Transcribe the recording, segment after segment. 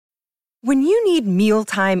When you need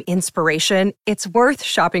mealtime inspiration, it's worth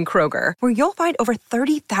shopping Kroger, where you'll find over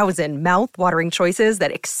 30,000 mouth-watering choices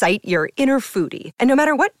that excite your inner foodie. And no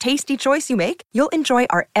matter what tasty choice you make, you'll enjoy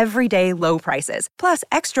our everyday low prices, plus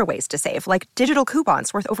extra ways to save, like digital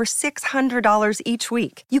coupons worth over $600 each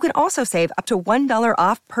week. You can also save up to $1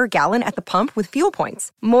 off per gallon at the pump with fuel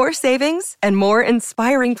points. More savings and more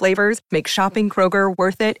inspiring flavors make shopping Kroger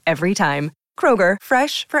worth it every time. Kroger,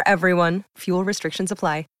 fresh for everyone. Fuel restrictions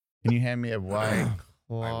apply. Can you hand me a white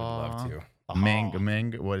claw? I would love to.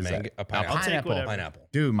 Mango. What is that? A pineapple. I'll take whatever. Pineapple.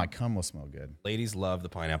 Dude, my cum will smell good. Ladies love the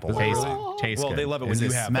pineapple. Tastes Well, good. they love it when Does you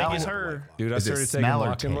it have smell? it. her. Dude, I Does it started taking smell or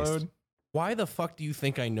lock and taste? load. Why the fuck do you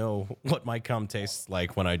think I know what my cum tastes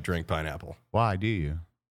like when I drink pineapple? Why do you?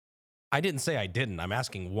 I didn't say I didn't. I'm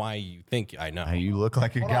asking why you think I know. You look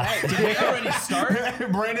like a guy. Did we already start?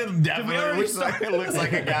 Brandon definitely looks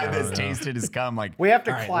like a guy that's tasted his cum. Like, We have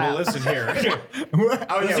to All right, clap. well, listen here.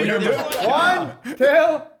 oh yeah, we do. 1,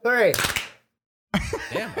 2, 3.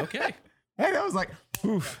 Damn, okay. Hey, that was like,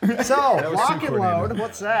 oof. So, lock and load.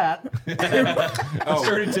 What's that? I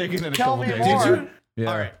started taking it a Tell couple me days. more. Did you?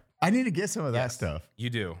 Yeah. All right. I need to get some of that stuff. You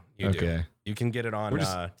do. You do. Okay. You can get it on.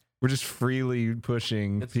 We're just freely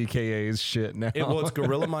pushing PKA's shit now. It's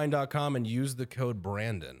gorillamine.com and use the code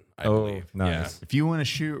Brandon, I Oh, believe. nice. If you want to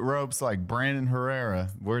shoot ropes like Brandon Herrera,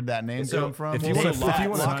 where'd that name come from? If you Well, want if you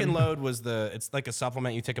wanna- lock and load was it's like a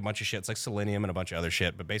supplement. You take a bunch of shit. It's like selenium and a bunch of other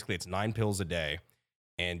shit, but basically it's 9 pills a day.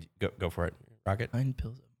 And go for it, Rocket. 9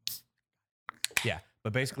 pills. Yeah,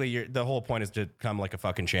 but basically the whole point is to come like a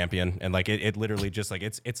fucking champion, and like it literally just like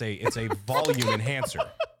it's a volume enhancer.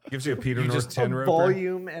 Gives you a Peter North just- 10 roper.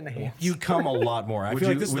 Volume enhanced. You come a lot more. I Would feel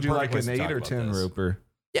you, like this is would the you perfect like place an to 8 talk or about 10 this. roper?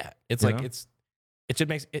 Yeah, it's You like know? it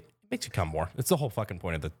makes you come more. It's the whole fucking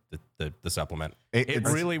point of the supplement. It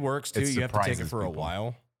It's- really works too. it You have to take it surprises for a people.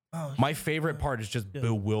 while. My favorite part is just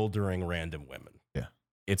bewildering random women. Yeah.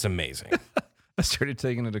 It's amazing. I started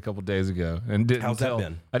taking it a couple days ago and didn't How's that tell.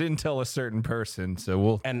 been? I didn't tell a certain person,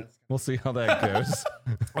 so we'll see how that goes.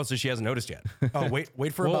 Oh, so she hasn't noticed yet. Oh, wait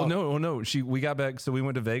for well, about no. We got back, so we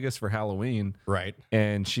went to Vegas for Halloween, right.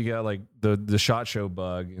 and she got like the SHOT Show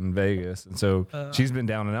bug in Vegas, and so she's been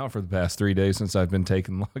down and out for the past 3 days since I've been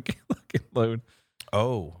taking lock and load.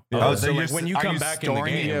 Oh, Yeah. oh, So so you're- like when you are come you back in the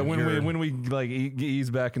storing it? game, Yeah, you're- when we like ease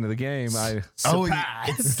back into the game,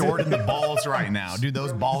 It's stored in the balls right now. Dude,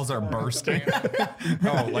 those balls are bursting.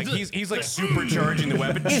 oh, like he's like supercharging the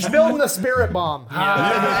weapon. He's building the spirit bomb.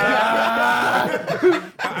 I'm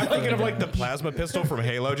thinking of like the plasma pistol from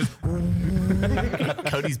Halo. Just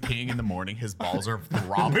Cody's peeing in the morning. His balls are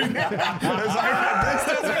throbbing. It's like, this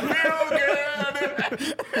doesn't feel good.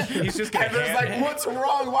 he's just gonna And there's like, what's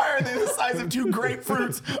wrong? Why are they the size of 2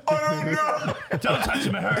 grapefruits? Oh, no. Don't touch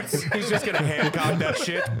him, it hurts. he's just gonna Hancock that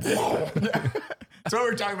shit. That's what we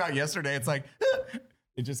were talking about yesterday. It's like,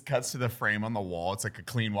 it just cuts to the frame on the wall. It's like a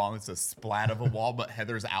clean wall. It's a splat of a wall, but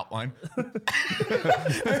Heather's outline.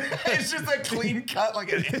 It's just a clean cut.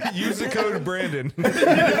 Like use the code Brandon.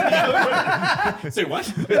 Say what?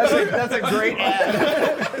 That's a great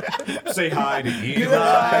ad. Say hi to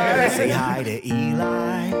Eli. Say hi to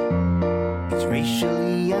Eli. It's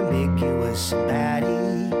racially ambiguous and batty.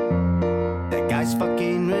 That guy's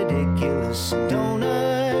fucking ridiculous. Donut.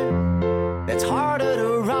 That's harder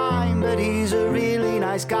to rhyme, but he's a really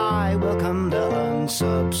nice guy. Welcome to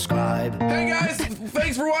Unsubscribe. Hey guys,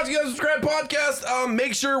 thanks for watching the Unsubscribe podcast.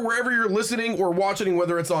 Make sure wherever you're listening or watching,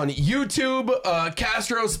 whether it's on YouTube,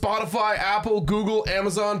 Castro, Spotify, Apple, Google,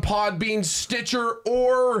 Amazon, Podbean, Stitcher,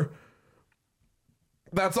 or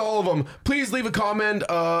that's all of them. Please leave a comment,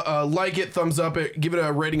 like it, thumbs up it, give it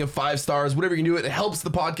a rating of 5 stars, whatever you can do. It helps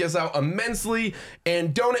the podcast out immensely.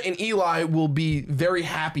 And Donut and Eli will be very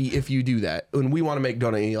happy if you do that. And we want to make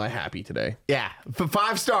Donut and Eli happy today. Yeah, for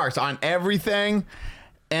 5 stars on everything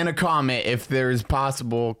and a comment if there's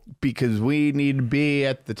possible, because we need to be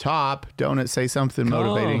at the top. Don't say something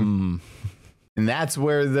motivating. And that's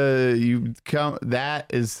where you come. That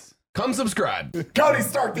is. Come subscribe. Cody,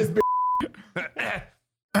 start this.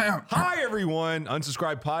 Hi, everyone.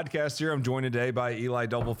 Unsubscribed podcast here. I'm joined today by Eli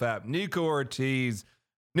Double Fat, Nikko Ortiz,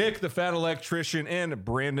 Nick the Fat Electrician, and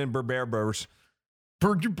Brandon Berberbers.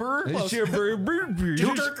 Kill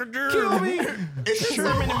me.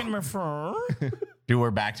 Dude,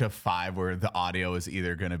 we're back to 5 where the audio is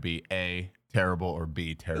either going to be A, terrible, or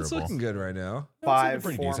B, terrible. It's looking good right now. 5,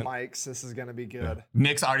 pretty 4 decent. mics. This is going to be good.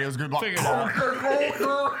 Nick's audio is good. Like,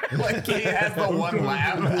 like he has the one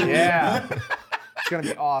laugh. Yeah. It's going to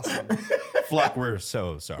be awesome. Fluck, we're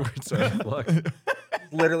so sorry. So, look,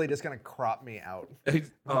 literally just gonna crop me out.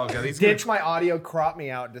 Oh god, he's Ditch my audio, crop me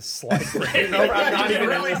out, just slide Brandon over. I'm not even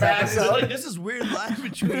really bad. It's like, this is weird life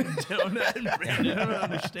between Donut and Brandon. I don't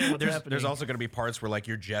understand what's happening. There's also going to be parts where like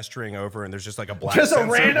you're gesturing over and there's just like a black Just a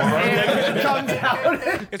sensor random bar. hand comes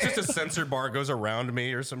out. It's just a sensor bar goes around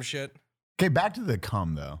me or some shit. Okay, back to the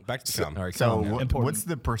cum though. Back to cum. So what's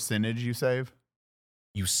the percentage you save?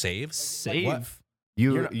 You save? Save? What?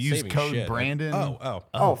 You You're not use saving code shit. Brandon.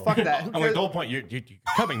 Oh, fuck that. I'm like, the whole point, you're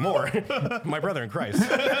coming more. My brother in Christ.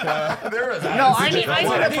 No, I need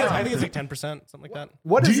I think it's like 10%, something like that.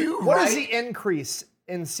 What is the increase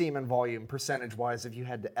in semen volume percentage wise if you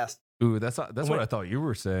had to estimate? Ooh, that's what I thought you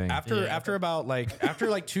were saying. After about like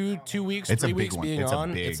two weeks, It's a 3 big weeks one. being It's a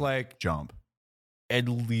on, big it's like jump. at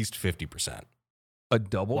least 50%. A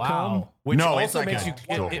double cum? Which No, also it's like makes a you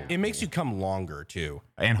double. it makes you come longer too.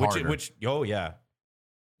 And harder. Which oh yeah.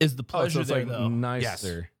 Is the pleasure so it's there like though?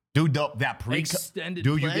 nicer. Dude, that pre Extended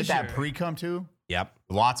Dude, you get that pleasure. pre-cum too? Yep.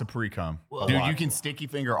 Lots of pre-cum. Whoa. Dude, A lot. you can sticky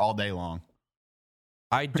finger all day long.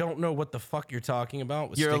 I don't know what the fuck you're talking about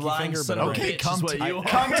with You're a sticky lying finger, son but of a Okay, bitch come is what to you are.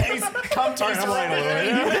 come taste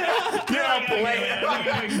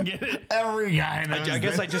Every guy knows I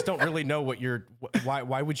guess this. I just don't really know what you're.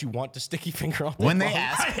 Why would you want to sticky finger all day When they long?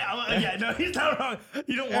 ask, Yeah, no, he's not wrong.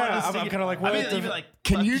 You don't want Yeah, to. I'm kind of like, what I the- mean, even like,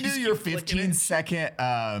 can fuck, you just do your keep flicking 15-second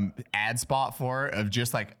ad spot for it of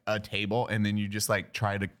just like a table and then you just like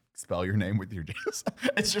try to spell your name with your jizz?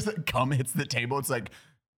 It's just like cum hits the table. It's like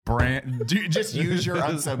brand. Do you just use your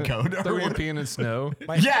unsub code? They're peeing in snow.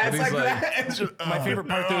 Yeah, it's And like he's that. It's just, My favorite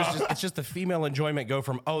part though is it's just the female enjoyment go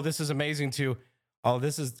from this is amazing to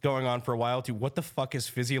this is going on for a while to what the fuck is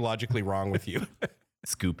physiologically wrong with you?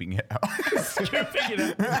 scooping it out.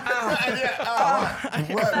 it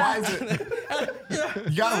Why is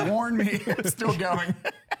it? You gotta warn me. It's still going.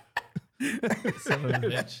 Son of a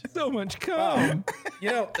bitch. So much cum.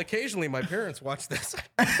 Occasionally my parents watch this.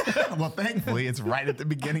 Well, thankfully, it's right at the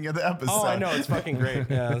beginning of the episode. Oh, I know it's fucking great.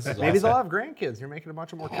 Yeah, this is Maybe awesome. they'll have grandkids. You're making a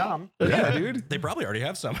bunch of more cum. Yeah, dude. They probably already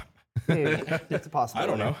have some. Maybe. It's a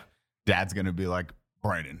possibility. I don't know. Dad's gonna be like,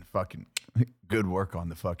 Brandon, fucking good work on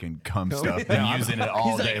the fucking cum stuff. Been using it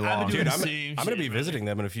all He's day like, I've long. been doing Dude, the I'm same going to be shit, visiting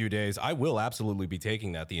them in a few days. I will absolutely be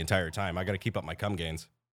taking that the entire time. I got to keep up my cum gains.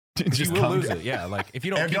 Just You will cum lose ga- it. Yeah, like if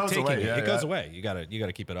you don't It keep goes taking away, it, yeah, it goes yeah. away. You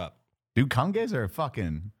gotta keep it up. Dude, cum gays are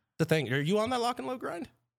fucking. The thing. Are you on that lock and load grind?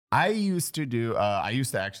 I used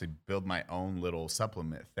to actually build my own little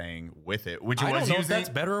supplement thing with it, which I was don't know if using. that's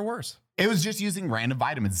better or worse. It was just using random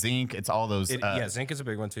vitamins, zinc. It's all those. Yeah, zinc is a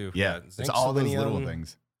big one too. yeah, zinc, it's all those selenium. little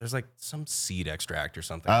things. There's like some seed extract or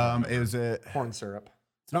something. It was a. Corn syrup.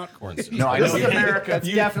 It's not corn syrup. No, I This know. is America. It's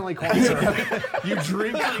definitely corn syrup. You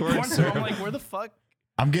drink Corn syrup. I'm like, where the fuck?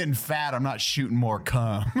 I'm getting fat. I'm not shooting more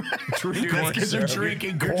cum. That's because you're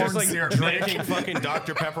drinking corn You're just like syrup. drinking fucking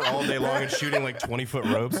Dr. Pepper all day long and shooting like 20-foot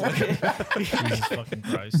ropes. Jesus fucking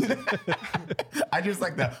Christ. I just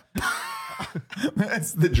like the.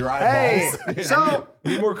 That's the dry Hey, balls. so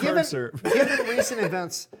Need more corn given, syrup. given recent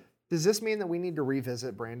events, does this mean that we need to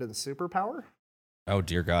revisit Brandon's superpower? Oh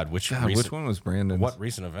dear God, which God, which one was Brandon's? What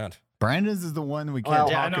recent event? Brandon's is the one we can't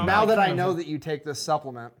Well, Yeah, I talk know. about. now that I know that you take this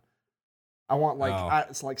supplement, I want Oh.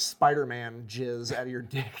 it's like Spider-Man jizz out of your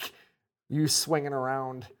dick. You swinging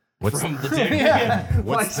around. What's From the, the dick. Yeah,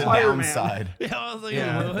 what's the Spider-Man. downside? Yeah, I was like,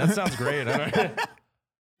 Yeah, what? that sounds great.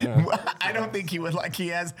 I don't think he would like.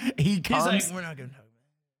 He He's comes. like, we're not gonna talk about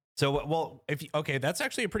it. So, well, okay, that's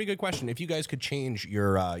actually a pretty good question. If you guys could change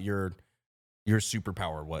your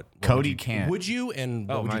superpower, what Cody would you, can't. Would you, and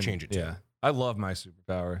what would you mine- change it to? Yeah, I love my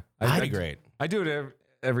superpower. That'd be great. I do it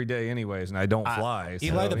every day, anyways, and I don't fly.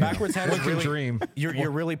 Eli, the backwards hat is Working really. dream.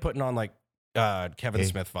 You're really putting on like Kevin Hey.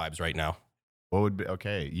 Smith vibes right now. What would be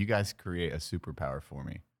okay? You guys create a superpower for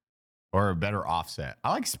me, or a better offset.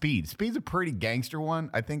 I like speed. Speed's a pretty gangster one.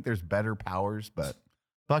 I think there's better powers, but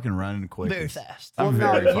fucking running quick. Very is- fast. I'm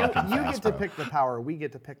Well, very no, fucking you fast, get to bro. pick the power. We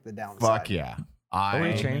get to pick the downside. Fuck yeah. Are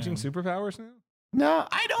we I changing superpowers now? no,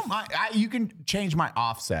 I don't mind. You can change my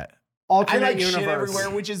offset. I Alternate like universe. shit everywhere,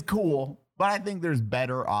 which is cool. But I think there's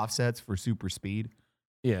better offsets for super speed.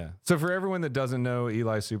 Yeah. So for everyone that doesn't know,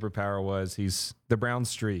 Eli's superpower was he's the brown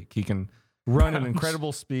streak. He can run at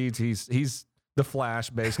incredible speeds. He's the Flash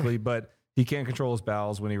basically, but he can't control his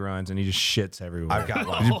bowels when he runs, and he just shits everywhere. I've got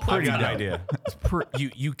one. I've got an idea.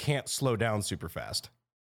 You can't slow down super fast.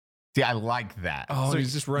 See, I like that. Oh, So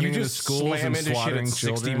he's just running you into just schools slam and into shit slaughtering at 60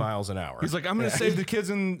 children. miles an hour. He's like, I'm going to save the kids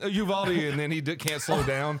in Uvalde, and then he can't slow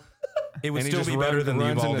down. it would And he still just be better than the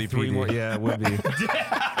runs into Uvalde three PD. more. Yeah, it would be.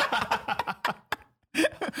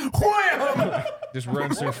 Wham! Just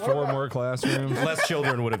runs through 4 more classrooms. Less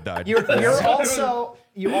children would have died. You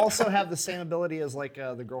also have the same ability as like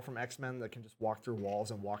the girl from X-Men that can just walk through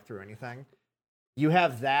walls and walk through anything. You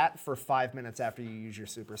have that for 5 minutes after you use your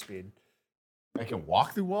super speed. I can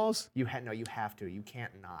walk through walls? You have to. You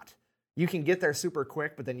can't not. You can get there super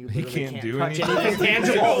quick, but then you literally can't do touch anything. anything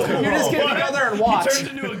tangible. You're just gonna go there and watch. He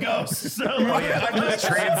turned into a ghost. So I'm just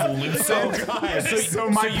translucent. So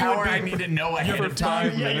my power, I need to know ahead of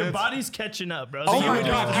time. yeah, your body's catching up, bro. Oh So my you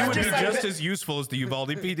would God. You would be Just like just that- as useful as the Uvalde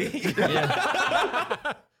PD.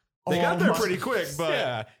 They got there pretty quick, but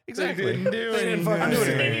Yeah, exactly. they didn't do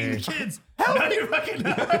anything. kids. Now you're fucking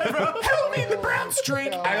bro. Help me in the brown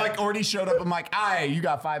streak. I like already showed up. I'm like, aye, you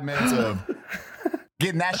got 5 minutes of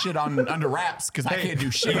getting that shit under wraps because I can't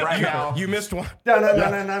do shit right now. You missed one. No,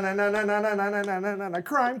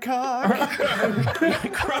 crime cock.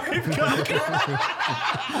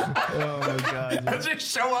 Oh my god. I just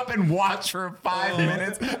show up and watch for 5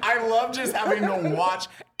 minutes. I love just having to watch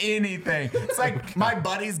anything. It's like my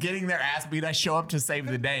buddy's getting their ass beat. I show up to save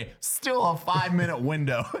the day. Still a 5-minute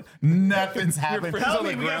window. Nothing's happened. Help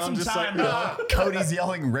me, we got some time, bro. Cody's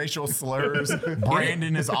yelling racial slurs.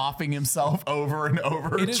 Brandon is offing himself over and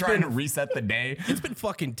over, It has trying been- to reset the day. It's been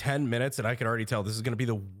fucking 10 minutes, and I can already tell this is going to be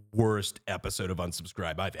the worst episode of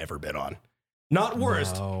Unsubscribe I've ever been on. Not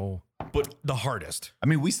worst, but the hardest. I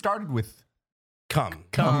mean, we started with Cum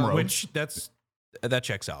roast. which that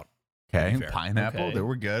checks out. okay, Fair. pineapple. Okay. They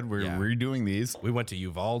were good. We're Yeah. redoing these. We went to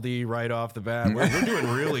Uvalde right off the bat. We're doing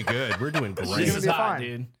really good. We're doing This great. is be hot, fine.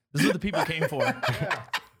 dude. This is what the people came for.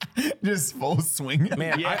 Just full swing.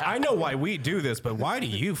 Man, Yeah. I know why we do this, but why do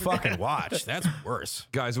you fucking watch? That's worse.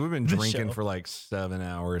 guys, we've been The drinking show. for like 7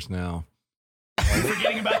 hours now. You're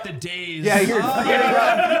forgetting about the days. Yeah, you're forgetting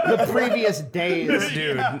about the previous days.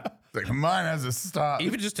 Dude, Like, mine has a stop.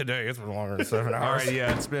 even just today, it's been longer than 7 All hours. right,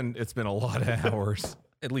 yeah, it's been a lot of hours.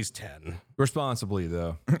 At least 10. Responsibly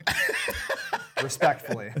though.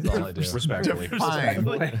 Respectfully. That's all I do. Respectfully. Fine.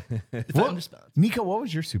 What? Nico, what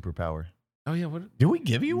was your superpower? Oh yeah, what? Did we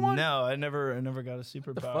give you one? No, I never got a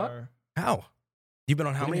superpower. How? You've been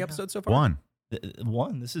on how many episodes so far? One.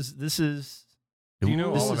 One. This is. Do you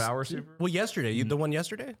know This all of is- our super? Well, yesterday. The one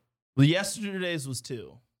yesterday? Well, yesterday's was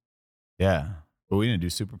 2. Yeah. But we didn't do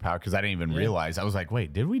superpower because I didn't even Yeah. realize. I was like,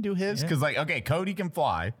 wait, did we do his? Yeah. Because, like, okay, Cody can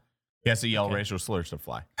fly. He has to yell Okay. racial slurs to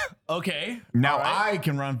fly. Okay. Now, all right. I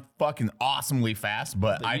can run fucking awesomely fast,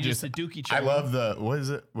 but But I you just, a dookie I chain. love the, what is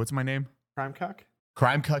it? What's my name? Crime cock.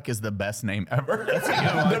 Crime Cuck is the best name ever.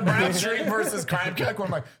 The Brown Street versus Crime Cuck, where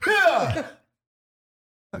I'm like, "Huh."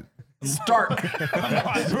 Start.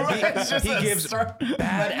 It's just He a gives start.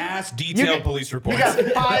 badass detailed police You reports.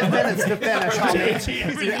 got 5 minutes to finish,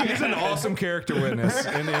 homie. He's an awesome character witness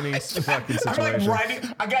in any fucking I'm situation. like writing,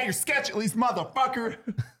 I got your sketch at least, motherfucker.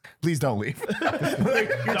 Please don't leave.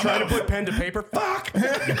 You're trying to put pen to paper. Fuck.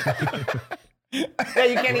 Yeah,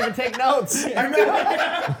 you can't even take notes. I know.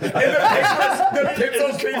 And the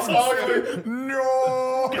pixels keep falling. Like,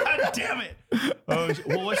 no. God damn it. Oh,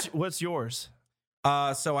 well, what's yours?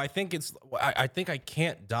 So I think I think I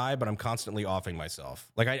can't die, but I'm constantly offing myself.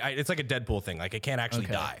 Like it's like a Deadpool thing. Like I can't actually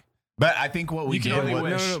die. But I think what we You can did only was,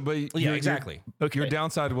 wish. No, but Yeah, your- exactly. Your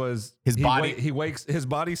downside was His body- He wakes. His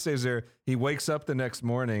body stays there. He wakes up the next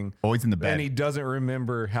morning always in the bed. and he doesn't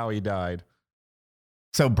remember how he died.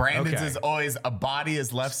 So Brandon's Okay. is always a body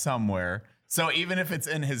is left somewhere. So even if it's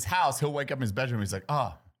in his house, he'll wake up in his bedroom. He's like,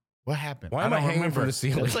 oh, what happened? Why am I don't hanging remember. from the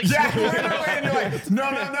ceiling? It's like Yeah, literally, and you're like, no.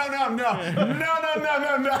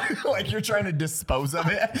 Like you're trying to dispose of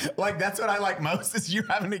it. Like that's what I like most is you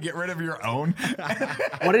having to get rid of your own.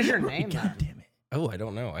 What is your name, then? Damn it. Oh, I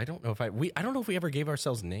don't know. I don't know if we ever gave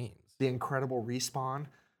ourselves names. The Incredible Respawn.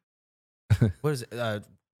 What is it?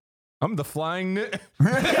 I'm the flying. That's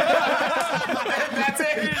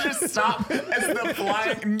it. You just stop. It's the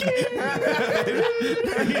flying.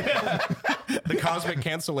 The cosmic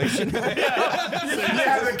cancellation.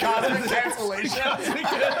 Yeah, the cosmic cancellation.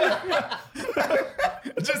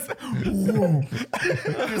 just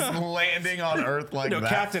landing on Earth like No, that.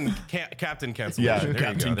 Captain cancellation. Yeah, There you go,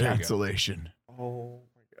 Captain there you go. cancellation. Oh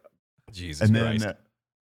my god. Jesus And Christ. then,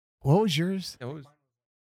 what was yours?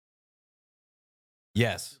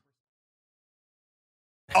 Yes.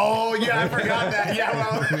 Oh yeah, I forgot that. Yeah,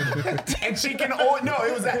 well, and she can. No,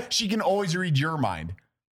 it was that she can always read your mind.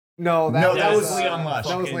 No, No, that was Leon Lush.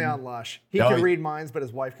 That was Fucking- Leon Lush. He No, could he- read minds, but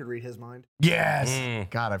his wife could read his mind. Yes. Mm.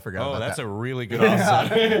 God, I forgot Oh, about that's that. a really good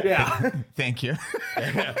offset. Yeah. Thank you.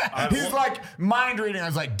 He's like, mind reading. I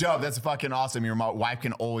was like, Dub, that's fucking awesome. Your wife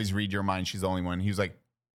can always read your mind. She's the only one. He was like,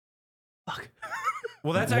 fuck.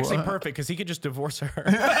 Well, that's actually perfect because he could just divorce her.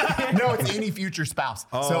 No, it's any future spouse.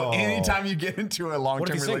 So anytime you get into a long-term What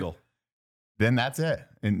if he's relationship, single? then that's it.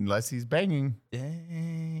 Unless he's banging.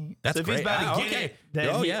 Dang. That's so if he's great. about to get Okay. it, then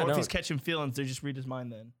Oh, he- yeah, or no. if he's catching feelings, they just read his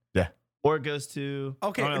mind then. Yeah. Or it goes to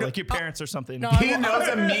Okay, I don't know, no, like your parents or something. He knows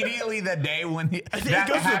immediately the day when It that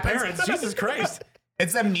goes to the happens. parents. Jesus Christ.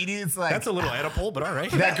 It's immediate. It's like That's a little Oedipal, but all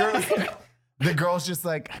right. that girl. The girl's just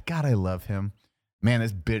like, God, I love him. Man,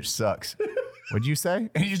 this bitch sucks. What'd you say?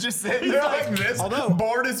 And you just sitting there like this,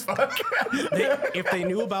 bored as fuck. If they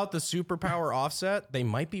knew about the superpower offset, they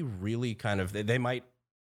might be really they might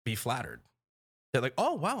be flattered. They're like,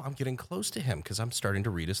 oh, wow, I'm getting close to him because I'm starting to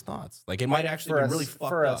read his thoughts. Like, it might actually be really fucked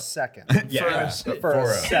for up. a second. For a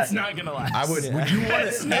It's second. not gonna last. I would. Would you want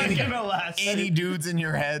It's not gonna last. any dudes in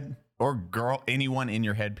your head or girl, anyone in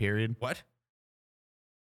your head? Period. What?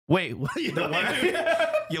 Wait, what?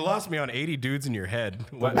 You lost me on 80 dudes in your head.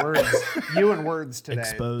 What? Words. You and words today.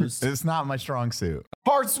 Exposed. It's not my strong suit.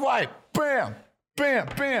 Hard swipe. Bam. Bam.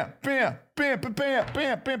 Bam. Bam. Bam. Bam. Bam.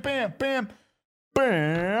 Bam. Bam. Bam. Bam.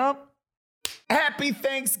 Bam. Happy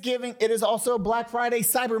Thanksgiving. It is also Black Friday,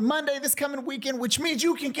 Cyber Monday this coming weekend, which means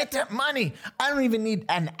you can get that money. I don't even need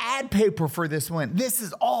an ad paper for this one. This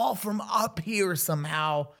is all from up here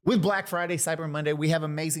somehow. With Black Friday, Cyber Monday, we have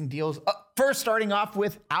amazing deals. First, starting off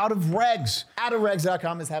with Out of Regs.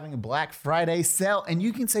 OutofRegs.com is having a Black Friday sale, and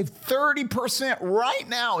you can save 30% right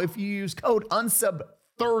now if you use code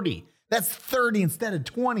UNSUB30. That's 30 instead of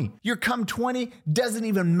 20. Your come 20 doesn't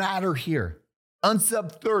even matter here.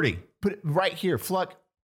 UNSUB30. Put it right here. Fluck.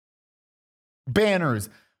 Banners.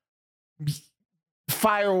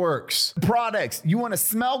 Fireworks. Products. You want to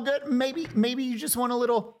smell good? Maybe you just want a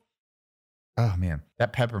little. Oh man,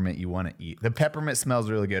 that peppermint you want to eat. The peppermint smells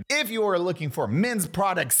really good. If you are looking for men's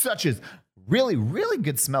products such as really, really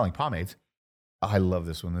good smelling pomades. Oh, I love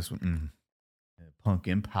this one. This one.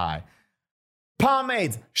 Pumpkin pie.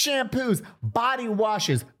 Pomades, shampoos, body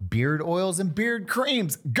washes, beard oils, and beard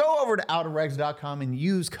creams. Go over to OutofRegs.com and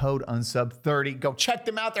use code UNSUB30. Go check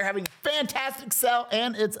them out. They're having a fantastic sale,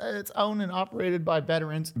 and it's owned and operated by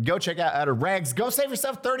veterans. Go check out Out of Regs. Go save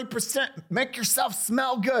yourself 30%. Make yourself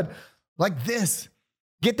smell good like this.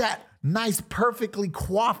 Get that nice, perfectly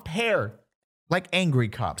coiffed hair like Angry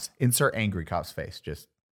Cops. Insert Angry Cops face. Just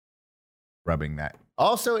rubbing that.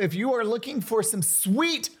 Also, if you are looking for some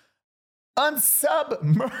sweet Unsub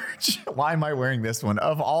merch. Why am I wearing this one?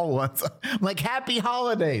 Of all ones. Like Happy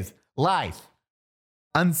Holidays. Life.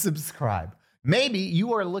 Unsubscribe. Maybe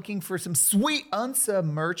you are looking for some sweet Unsub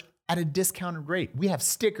merch at a discounted rate. We have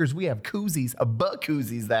stickers. We have koozies. Butt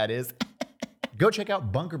koozies, that is. Go check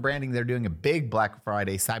out Bunker Branding. They're doing a big Black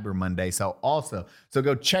Friday, Cyber Monday sale also. So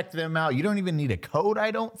go check them out. You don't even need a code,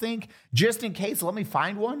 I don't think. Just in case, let me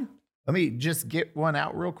find one. Let me just get one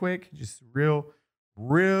out real quick. Just real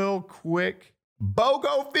quick.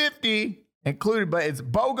 BOGO 50 included, but it's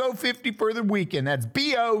BOGO 50 for the weekend. That's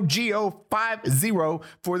BOGO50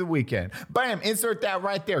 for the weekend. Bam, insert that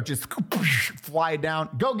right there. Just fly down.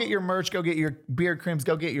 Go get your merch. Go get your beard creams.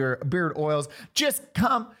 Go get your beard oils. Just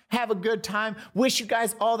come have a good time. Wish you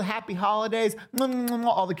guys all the happy holidays.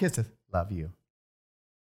 All the kisses. Love you.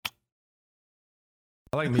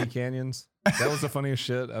 I like meat canyons. That was the funniest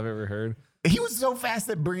shit I've ever heard. He was so fast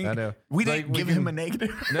at bringing. I know. We Like, didn't give him a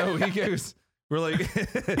negative. No, he goes, we're like,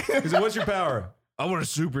 he's like, what's your power? I want a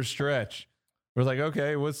super stretch. We're like,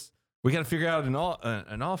 okay, we got to figure out an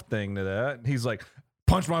off thing to that. And he's like,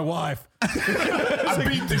 punch my wife. I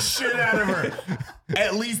beat the shit out of her.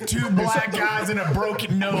 At least 2 black guys and a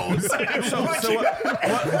broken nose. So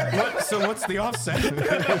what's the offset?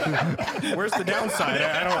 Where's the downside?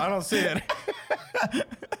 I don't see it.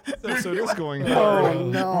 So this going. Oh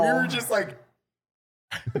no. We were just like,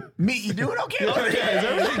 Meat, you doing okay? Is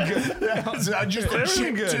everything good? Yeah, so I just a Everything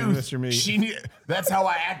chick good, tooth. Mr. Meat. That's how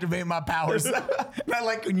I activate my powers. Not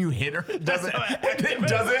like when you hit her. It doesn't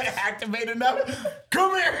activate enough.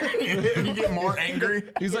 Come here. You get more angry.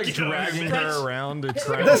 He's like dragging her around to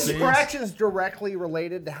try The to see. scratch is directly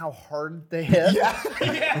related to how hard they hit.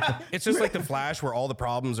 Yeah. It's just like the Flash where all the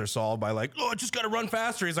problems are solved by like, oh, I just got to run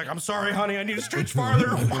faster. He's like, I'm sorry, honey, I need to stretch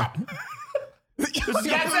farther. He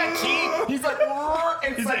has that key. He's like,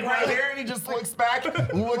 and it's like right here, and he just looks back,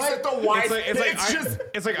 looks at the white.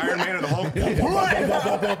 It's like Iron Man and the Hulk.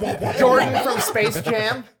 Jordan from Space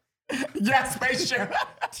Jam. Yeah, Space Jam.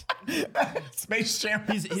 Space Jam.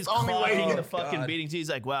 He's only way clogging to the fucking beatings. He's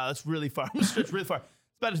like, wow, that's really far. I'm stretched really far.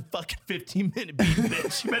 It's about a fucking 15-minute beating,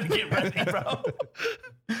 bitch. You better get ready, bro.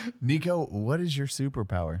 Nikko, what is your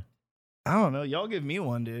superpower? I don't know. Y'all give me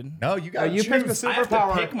one, dude. No, you got You picked the I have to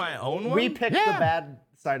superpower. pick my own one? We picked the bad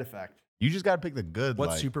side effect. You just got to pick the good.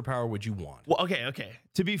 What superpower would you want? Well, okay.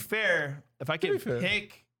 To be fair, if I could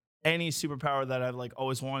pick any superpower that I've like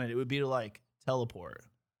always wanted, it would be to like teleport.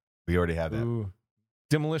 We already have that. Ooh.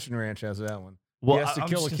 Demolition Ranch has that one. Well, he has to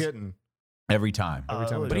kill a kitten. Every time. Every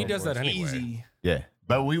time. But he does that anyway. Easy. Yeah.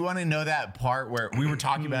 But we want to know that part where we were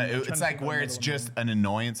talking about it. It's like where it's just an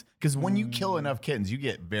annoyance. Because when you kill enough kittens, you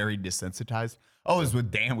get very desensitized. Oh, it was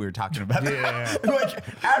with Dan we were talking about that.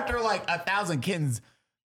 Like after like 1,000 kittens,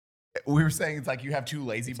 we were saying it's like you have two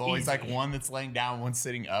lazy boys, like one that's laying down, one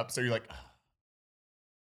sitting up. So you're like,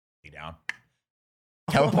 lay down.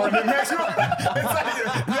 Teleport to the next one. It's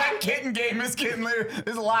like, that kitten game is getting later.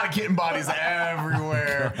 There's a lot of kitten bodies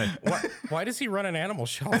everywhere. Why does he run an animal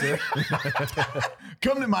shelter?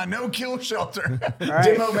 Come to my no-kill shelter. All right.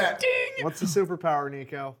 Demo mat. Ding. What's the superpower,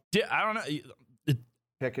 Nico? I don't know.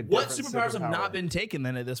 Pick a What different superpowers have superpower. not been taken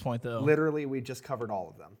then at this point, though? Literally, we just covered all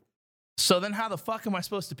of them. So then how the fuck am I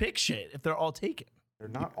supposed to pick shit if they're all taken? They're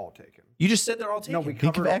not all taken. You just said they're all taken. No, we Think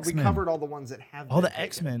of covered X-Men. all the ones that have all been the taken.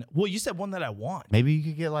 X-Men. Well, you said one that I want. Maybe you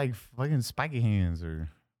could get like fucking spiky hands or.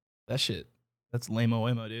 That shit. That's lame-o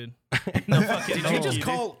whammo, dude. No fucking. Did you just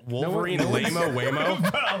call Wolverine Lamo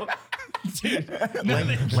Wamo? Bro. Dude.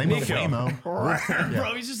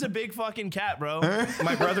 Bro, he's just a big fucking cat, bro.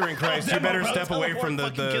 My brother in Christ, you better Bro, step away from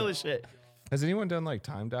teleport, fucking kill the his shit. Has anyone done like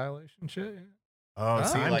time dilation shit? Oh,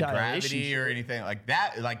 see, Time like dilation gravity or anything like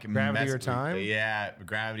that, like Gravity or mess with- time? Yeah,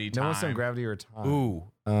 gravity. No time. one's done gravity or time. Ooh.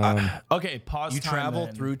 Okay, pause. You time travel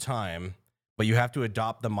then. through time, but you have to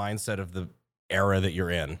adopt the mindset of the era that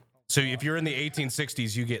you're in. So if you're in the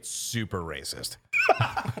 1860s, you get super racist.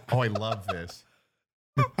 Oh, I love this.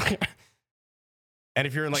 And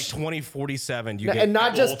if you're in like 2047, you get And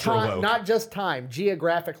not just ultra time, woke. not just time,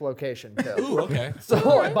 geographic location too. Ooh, okay. So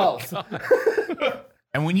both.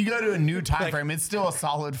 And when you go to a new time frame, it's still a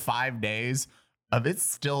solid 5 days of it's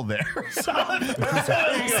still there. So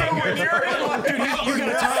when you're in like, you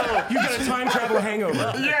got a time travel hangover.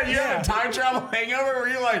 yeah, you have a time travel hangover where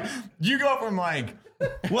you're like, you go from like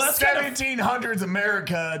 1700s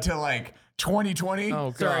America to like 2020.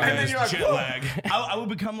 Oh, Sorry, God. And then guys, you're like, jet whoa. lag. I would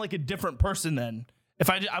become like a different person then. If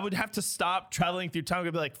I would have to stop traveling through time.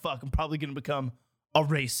 I'd be like, fuck, I'm probably gonna become a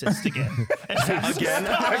racist again.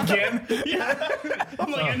 Again? Yeah.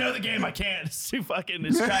 I'm like, I know the game. I can't. It's too fucking.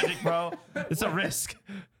 It's tragic, bro. It's a risk.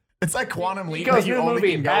 It's like Quantum Leap. Goes that you new only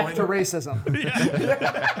movie can Back go to in. Racism.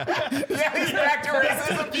 Yeah, he's back to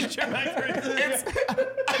racism.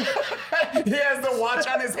 He has the watch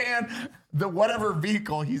on his hand, the whatever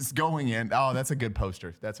vehicle he's going in. Oh, that's a good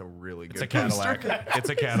poster. That's a really good It's a Cadillac. It's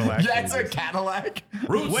a Cadillac. Yeah, it's a Cadillac.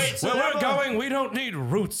 Roots. Wait, so where have we're a- going, we don't need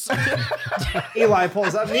roots. Eli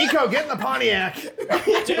pulls up. Nico, get in the Pontiac.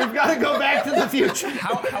 We've got to go back to the future.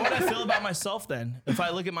 How would I feel about myself then? If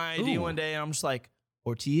I look at my ID one day and I'm just like,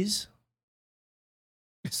 Ortiz?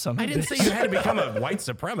 I didn't say you had to become a white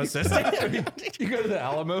supremacist. You go to the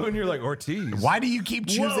Alamo and you're like Ortiz. Why do you keep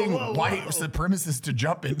choosing white supremacists to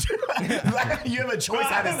jump into? Like, you have a choice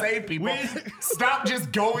how to save people. Stop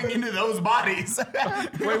just going into those bodies.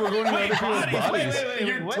 Wait, we're going to other people's bodies.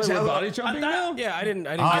 You're Wait, we're body jumping now? Yeah, I didn't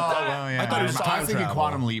Oh, get that. well, yeah. I thought it was I time was thinking travel.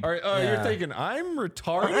 Quantum Leap. All right, you're thinking I'm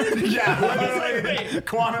retarded? Yeah,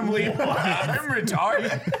 Quantum Leap. I'm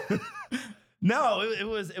retarded. No, it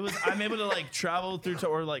was. I'm able to like travel through to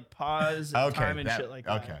or like pause time and shit like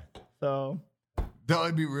that. Okay. So That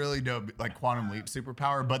would be really dope, like Quantum Leap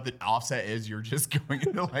superpower, but the offset is you're just going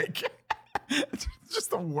into like it's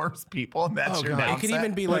just the worst people, and that's your It downside. could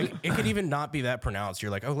even be like, it could even not be that pronounced.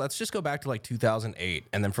 You're like, oh, let's just go back to like 2008.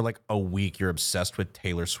 And then for like a week, you're obsessed with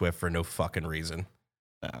Taylor Swift for no fucking reason.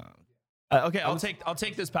 okay, I'll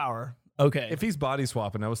take this power. Okay, If he's body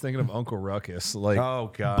swapping, I was thinking of Uncle Ruckus. Like,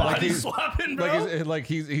 Oh, God. body swapping, bro. like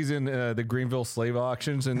he's in the Greenville slave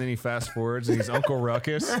auctions, and then he fast forwards and he's Uncle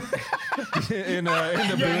Ruckus in the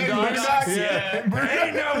Boondocks. Yeah.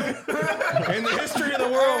 In the history of the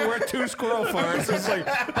world, we're two squirrel farts. It's like,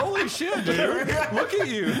 holy shit, dude! Look at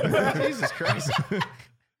you, Jesus Christ!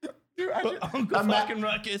 Uncle fucking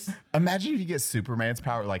Ruckus. Imagine if you get Superman's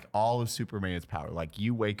power, like all of Superman's power. Like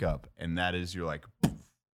you wake up and that is you're like, poof.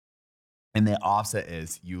 And the offset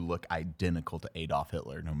is you look identical to Adolf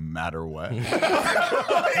Hitler, no matter what.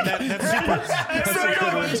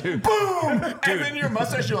 That's super. Boom! And then your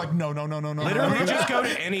mustache, you're like, no. Literally just go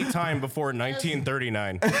to any time before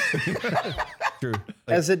 1939. True.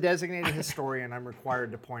 As a designated historian, I'm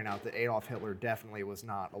required to point out that Adolf Hitler definitely was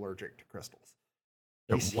not allergic to crystals.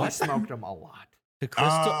 He smoked them a lot. The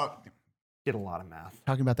crystal. Did a lot of math.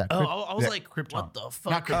 Talking about that. Oh, I was like, Krypton. what the fuck?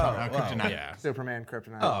 Not Krypton, Kryptonite. Yeah. Superman,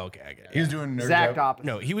 Kryptonite, Oh, okay. I get it. He was doing nerd exact joke. opposite,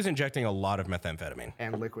 No, he was injecting a lot of methamphetamine.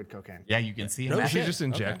 and liquid cocaine. Yeah, you can see him. No at She's shit. just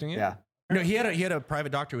injecting it. Yeah. No, he had a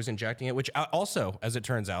private doctor who was injecting it, which also, as it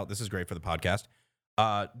turns out, this is great for the podcast.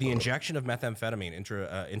 The injection of methamphetamine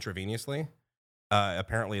intravenously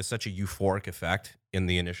apparently has such a euphoric effect in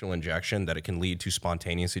the initial injection that it can lead to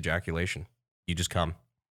spontaneous ejaculation. You just come.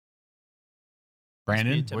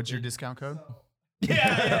 Brandon, what's your discount code?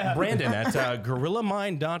 Yeah. Brandon at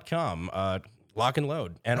gorillamind.com. Lock and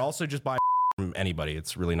load. And also just buy from anybody.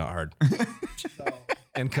 It's really not hard.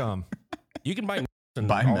 And come. You can buy and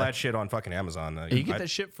Buy all meth. that shit on fucking Amazon. You get that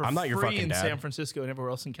shit for I'm not your free fucking in dad. San Francisco and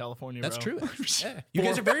everywhere else in California. That's bro. true. Yeah. You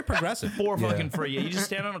guys are very progressive. For fucking free. Yeah, you just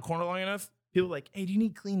stand on a corner long enough. People are like, hey, do you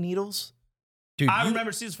need clean needles? Dude, I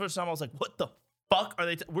remember seeing this the first time. I was like, what the fuck are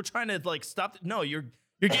they? We're trying to like stop. No, you're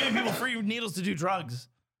giving people free needles to do drugs.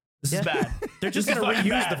 This is bad. they're just This is going to fucking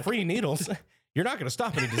reuse the bad. free needles. You're not going to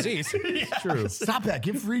stop any disease. True. Stop that.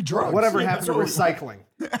 Give free drugs. Whatever happened to recycling?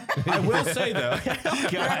 I will say, though.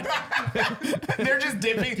 God. They're just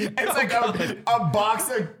dipping. It's like a box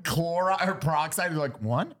of chloride or peroxide. You're like,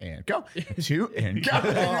 1 and go, 2 and go.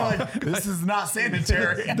 And you're like, this is not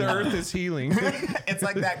sanitary. The earth is healing. It's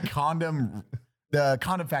like that condom, the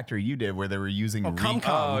condom factory you did where they were using cum.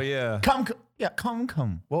 Oh, yeah. Cum.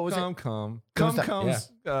 What was it? Cum. What's that?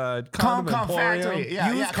 Comes. Cum Condom Emporium. factory.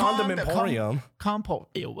 Yeah, Use Condom Emporium.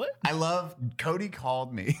 Ew, what? I love Cody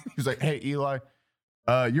called me. He was like, hey, Eli,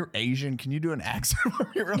 you're Asian. Can you do an accent for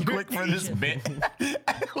me real quick for this bit?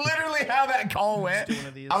 Literally how that call went.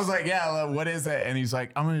 I was like, yeah, what is it? And he's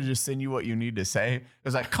like, I'm going to just send you what you need to say. It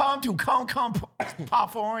was like, come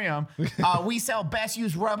Emporium. We sell best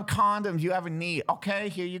used rubber condoms you ever need. Okay,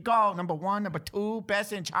 here you go. Number 1, number 2,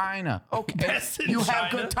 best in China. Okay, Best in you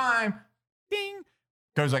have China? good time. Ding.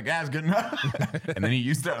 Cody's like, that's good enough. And then he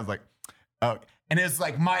used it. I was like, oh. And it's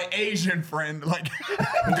like my Asian friend, like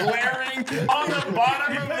glaring on the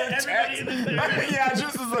bottom of the text. Yeah,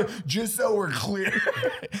 just so we're clear,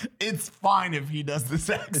 it's fine if he does this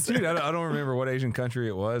accent. Dude, I don't remember what Asian country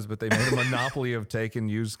it was, but they made a monopoly of taking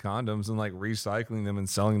used condoms and like recycling them and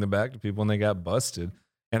selling them back to people, and they got busted.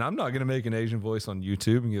 And I'm not going to make an Asian voice on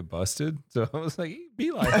YouTube and get busted. So I was like,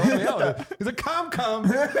 be like, help me out. He's like, come,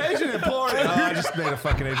 Asian Emporium. Oh, I just made a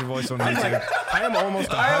fucking Asian voice on YouTube. I am almost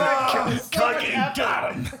 100. Fucking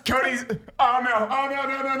got him. Cody's, no.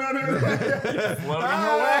 Floating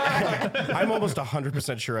away. I'm almost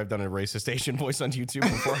 100% sure I've done a racist Asian voice on YouTube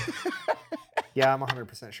before. Yeah, I'm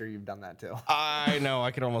 100% sure you've done that too. I know.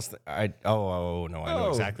 I could almost. I know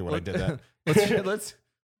exactly what I did. That. Let's hear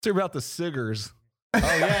about the Siggers. Oh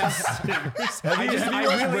yes. Have you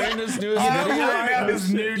watched Brandon's newest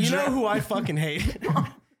video? You know who I fucking hate?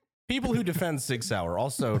 People who defend Sig Sauer,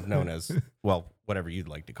 also known as, well, whatever you'd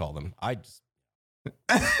like to call them. I just.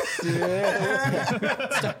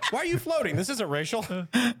 Why are you floating? This isn't racial.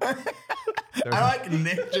 I like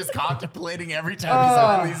Nick just contemplating every time he's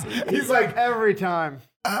on these. He's like, every time.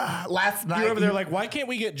 last night. You're over there like, why can't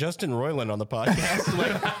we get Justin Roiland on the podcast?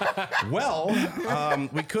 Like, well,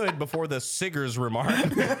 we could before the Siggers remark.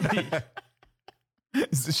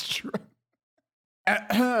 Is this true?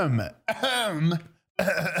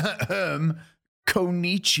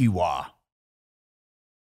 Konnichiwa.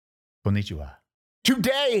 Konnichiwa.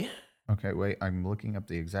 Today. Okay, wait. I'm looking up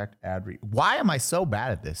the exact ad read. Why am I so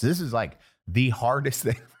bad at this? This is like the hardest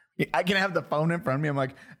thing. I can have the phone in front of me. I'm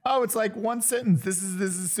like, oh, it's like one sentence. This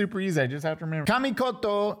is super easy. I just have to remember.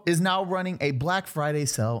 Kamikoto is now running a Black Friday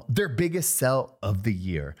sale, their biggest sale of the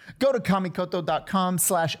year. Go to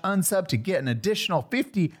kamikoto.com/unsub to get an additional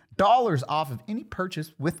 $50 off of any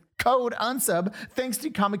purchase with code unsub. Thanks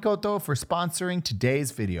to Kamikoto for sponsoring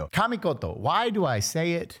today's video. Kamikoto, why do I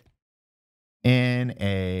say it in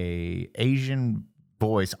a Asian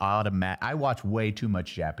voice? I watch way too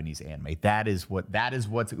much Japanese anime. That is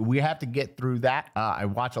what's we have to get through that. I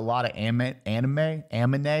watch a lot of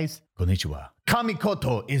animes. Konnichiwa.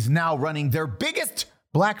 Kamikoto is now running their biggest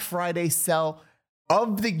Black Friday sale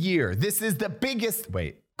of the year. This is the biggest.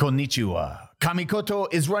 Konnichiwa. Kamikoto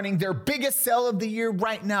is running their biggest sale of the year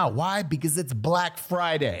right now. Why? Because it's Black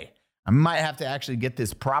Friday. I might have to actually get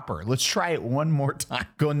this proper. Let's try it one more time.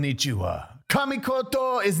 Konnichiwa.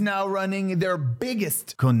 Kamikoto is now running their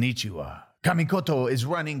biggest. Konnichiwa. Kamikoto is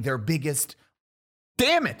running their biggest.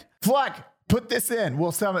 Damn it. Flack, put this in.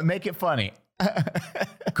 We'll sum it. Make it funny.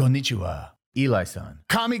 Konnichiwa. Eli-san.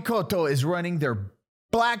 Kamikoto is running their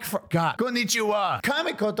Konnichiwa.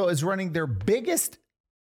 Kamikoto is running their biggest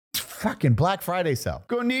fucking Black Friday sale.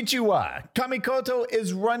 Konnichiwa. Kamikoto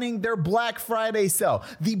is running their Black Friday sale.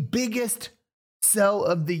 The biggest sale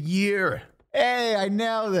of the year. Hey, I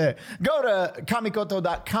nailed it. Go to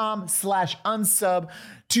kamikoto.com/unsub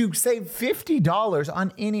to save $50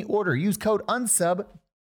 on any order. Use code unsub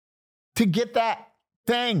to get that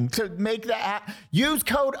thing to make that. Use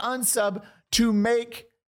code unsub to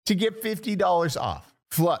get $50 off.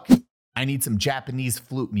 Fluck. I need some Japanese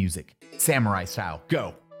flute music, samurai style.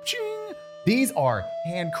 Go. Ching. These are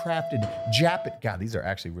handcrafted Japan. God, these are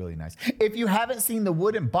actually really nice. If you haven't seen the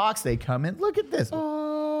wooden box they come in, look at this.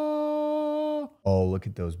 Oh, look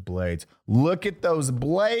at those blades. Look at those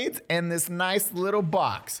blades and this nice little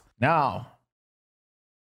box. Now,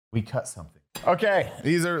 we cut something. Okay,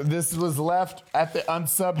 this was left at the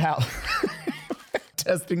unsub house.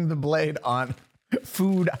 Testing the blade on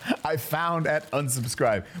food I found at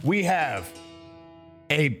Unsubscribe. We have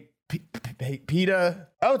a pita.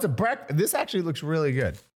 Oh, it's a breakfast. This actually looks really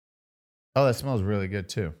good. Oh, that smells really good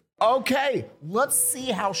too. Okay, let's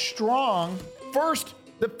see how strong.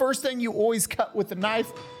 The first thing you always cut with a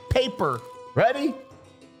knife, paper. Ready?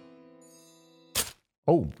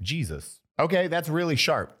 Oh, Jesus. Okay, that's really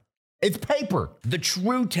sharp. It's paper. The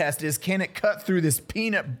true test is, can it cut through this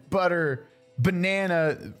peanut butter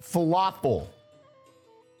banana falafel?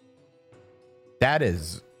 That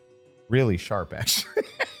is really sharp, actually.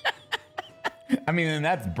 I mean, and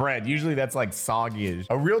that's bread. Usually that's like soggy.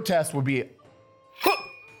 A real test would be,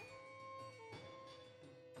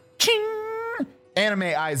 ching,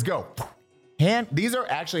 anime eyes go. These are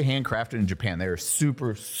actually handcrafted in Japan. They are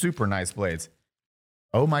super, super nice blades.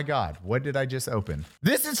 Oh my God, what did I just open?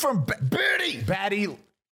 This is from Batty. Batty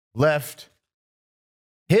left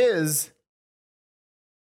his.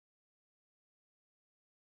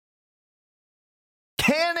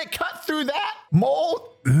 Can it cut through that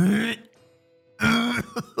mold?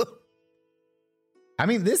 I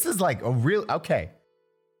mean, this is like a real, okay.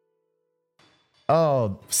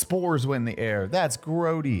 Oh, spores went in the air. That's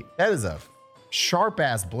grody. That is a sharp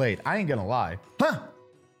ass blade. I ain't gonna lie. Huh.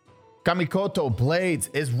 Kamikoto Blades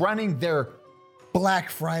is running their Black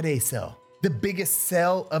Friday sale, the biggest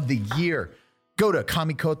sale of the year. Go to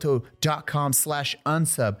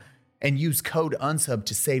kamikoto.com/unsub and use code unsub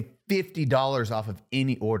to save $50 off of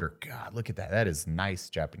any order. God, look at that. That is nice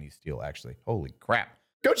Japanese steel, actually. Holy crap.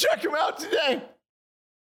 Go check them out today.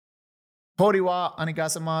 Horiwa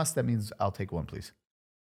anigasamasu. That means I'll take one, please.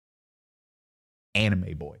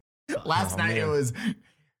 Anime boy. Last night, it was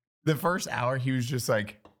the first hour. He was just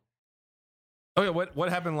like, oh, yeah. What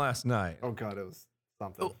happened last night? Oh, God, it was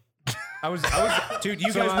something. I was, dude,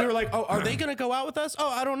 you guys, we were like, oh, are they going to go out with us? Oh,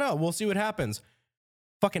 I don't know. We'll see what happens.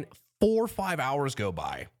 Fucking 4 or 5 hours go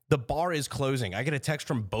by. The bar is closing. I get a text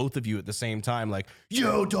from both of you at the same time, like,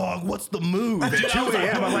 yo, dog, what's the move? At 2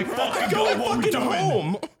 a.m. I'm like, fucking go fucking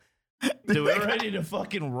home. Dude, we were ready to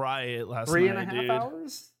fucking riot last night, 3.5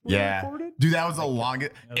 hours? Yeah. Dude, that was the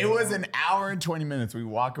longest. It was an hour and 20 minutes. We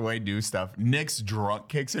walk away, do stuff. Nick's drunk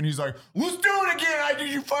kicks in. He's like, let's do it again. I did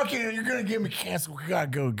you fucking, you're going to get me canceled. We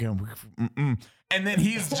got to go again. And then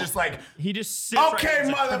he's just like, he just sits okay,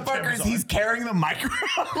 right motherfuckers. He's carrying the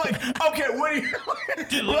microphone. Like, okay, what are you?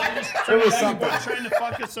 Dude, it was something. Trying to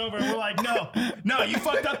fuck us over. And we're like, no, you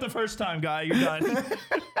fucked up the first time, guy. You're done.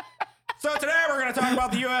 So today we're going to talk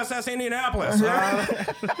about the USS Indianapolis.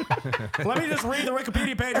 Let me just read the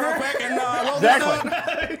Wikipedia page real quick and we'll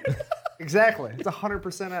Exactly. It's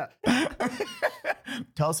 100% it.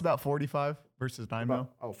 Tell us about 45 versus 9 mil.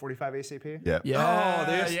 Oh, 45 ACP? Yeah. Oh,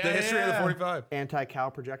 the history of the 45.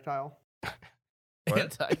 Anti-cow projectile.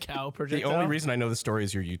 Anti-cow projectile. The only reason I know the story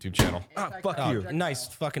is your YouTube channel. Fuck you. Nice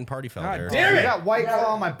fucking party fell there. Damn it! I got White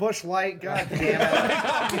Claw on my Bush Light. God damn it.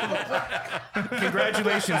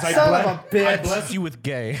 Congratulations. Son of a bitch. I bless you with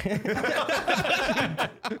gay.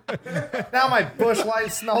 Now my Bush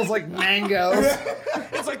Light smells like mangoes.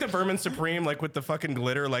 It's like the Vermin Supreme, like with the fucking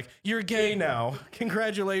glitter, like, you're gay now.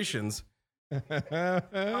 Congratulations.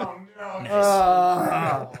 Oh,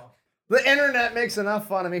 no. The internet makes enough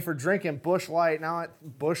fun of me for drinking Bush Light. Now it's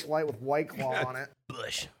Bush Light with White Claw on it.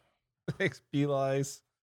 Bush. Thanks, Belies.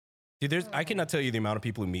 Dude, I cannot tell you the amount of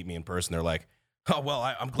people who meet me in person. They're like, oh, well,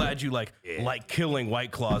 I'm glad you like killing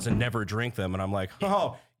White Claws and never drink them. And I'm like,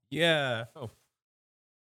 oh, yeah. Oh.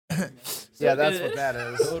 Yeah, that's what that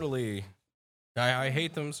is. Totally. I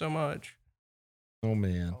hate them so much. Oh,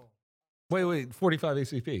 man. Wait, 45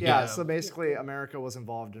 ACP. Yeah, so basically America was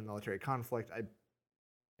involved in military conflict. I'm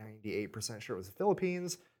 98% sure it was the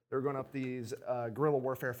Philippines. They were going up these guerrilla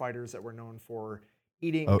warfare fighters that were known for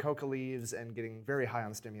eating coca leaves and getting very high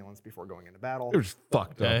on stimulants before going into battle. It was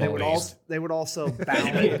fucked up. They would also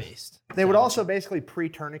bound. They would also basically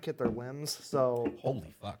pre-tourniquet their limbs. So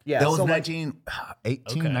holy fuck. Yeah, that was so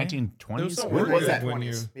 1920s. What was that?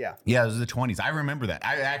 Yeah, it was the 20s. I remember that.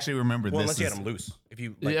 I actually remember this. Unless you had them loose. If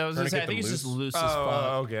you I was gonna say, I think it's just loose as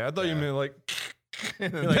fuck. Okay. I thought you meant like.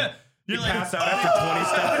 Like, You're You like, pass out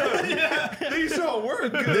after 20 steps. These don't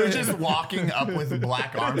work. They're just walking up with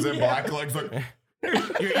black arms and black legs. Like,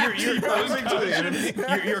 You're posing to the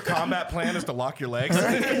enemy. Your combat plan is to lock your legs,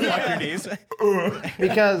 lock your knees.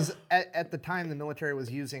 Because at the time the military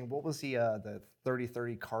was using, what was the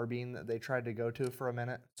 30-30 carbine that they tried to go to for a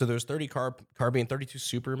minute? So there's 30 carbine, 32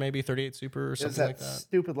 super, maybe 38 super or It was something that like that.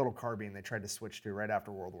 stupid little carbine they tried to switch to right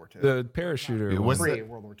after World War II. The parachuter. It was World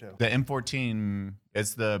War II. the M14.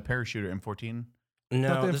 It's the parachuter M14.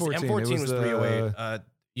 No, the this M14, M14 it was was 308.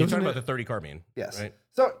 You're wasn't talking about it- the 30 carbine. Yes. Right?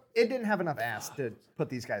 So it didn't have enough ass to put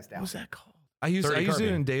these guys down. What's that called? I use 30 it carbine.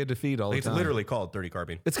 in Day of Defeat all the It's time. literally called 30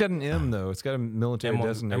 carbine. It's got an M though. It's got a military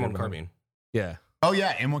designated M1 carbine. Yeah. Oh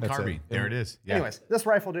yeah, M1 That's it. carbine. There it is. Yeah. Anyways, this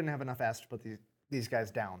rifle didn't have enough ass to put these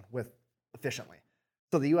guys down with efficiently.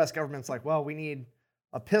 So the U.S. government's like, well, we need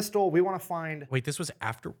a pistol. We want to find. Wait, this was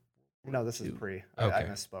after? No, this is pre. I Okay.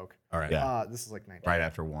 misspoke. All right. Yeah. This is like 19. Right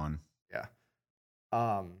after one. Yeah.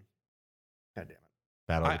 God damn it.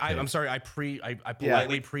 Battle of the I'm Pigs. sorry. I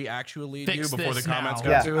politely pre-actually Fix you before the this comments now.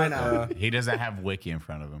 go Yeah, to I it. know. He doesn't have wiki in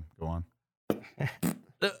front of him. Go on.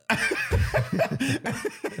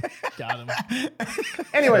 Got him.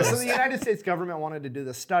 Anyway, so the United States government wanted to do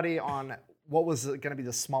the study on what was going to be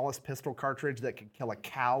the smallest pistol cartridge that could kill a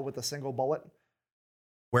cow with a single bullet.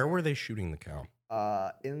 Where were they shooting the cow?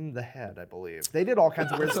 In the head, I believe. They did all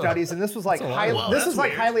kinds of weird studies, and this was like a lot. highly, Well, this that's was like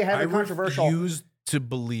weird. highly I controversial. refuse to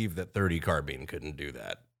believe that 30 carbine couldn't do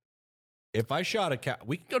that. If I shot a cow,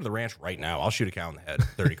 we can go to the ranch right now. I'll shoot a cow in the head.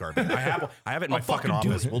 30 carbine. I have it in my fucking fucking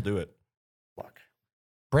do office. We'll do it. Look,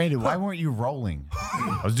 Brandon, why weren't you rolling?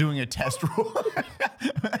 I was doing a test roll.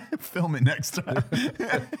 Film it next time.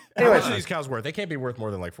 How much are these cows worth? They can't be worth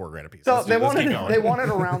more than like $4,000 a piece. so Let's they keep wanted going.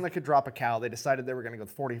 a round that could drop a cow. They decided they were going to go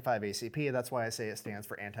with 45 ACP. That's why I say it stands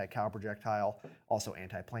for anti-cow projectile, also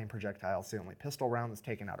anti-plane projectile. It's the only pistol round that's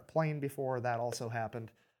taken out a plane before that also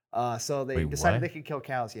happened. So they Wait, decided what? they could kill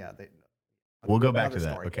cows. Yeah, We'll go back another to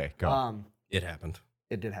that. story. Okay, go. It happened.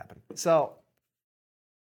 It did happen. So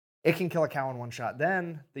it can kill a cow in one shot.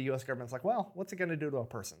 Then the U.S. government's like, well, what's it going to do to a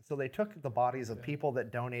person? So they took the bodies of people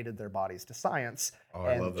that donated their bodies to science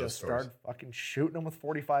I and love those just stories. started fucking shooting them with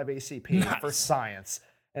 45 ACP for science.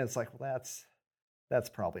 And it's like, well, that's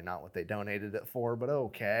probably not what they donated it for, but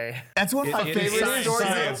okay. That's one of my It is favorite stories.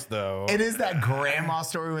 science, though. It is that grandma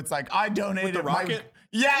story where it's like, I donated the my- rocket?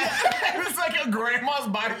 Yeah, it's like a grandma's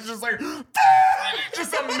body's just like,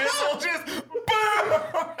 just a missile, just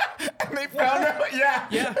boom. And they found out, yeah.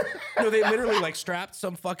 Yeah. No, they literally like strapped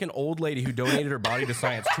some fucking old lady who donated her body to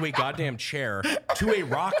science to a goddamn chair, to a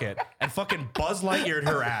rocket, and fucking Buzz Lightyeared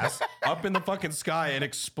her ass up in the fucking sky and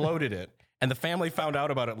exploded it. And the family found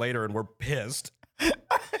out about it later and were pissed.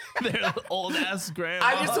 They're old ass grandma.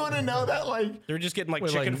 I just want to know that, like, They're just getting like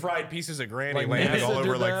Wait, chicken like- fried pieces of granny like landing Nessa all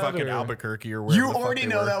over did like that, fucking or- Albuquerque or wherever you the fuck already they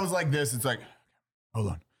know were. that was like this. It's like, hold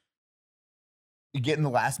on. You're getting the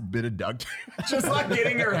last bit of duct tape. Just like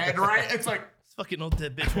getting your head right. It's like, This fucking old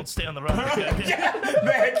dead bitch won't stay on the road. yeah,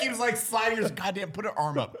 the head keeps like sliding. Just goddamn, put her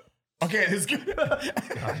arm up. Okay, this is good.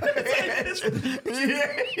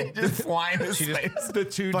 Just flying his face. The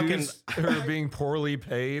two Fucking- dudes who are being poorly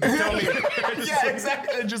paid. Yeah,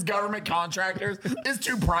 exactly. Just government contractors. It's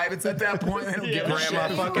two privates at that point. They don't give a Grandma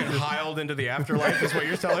shit. fucking hiled into the afterlife is what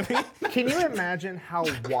you're telling me? Can you imagine how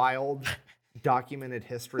wild documented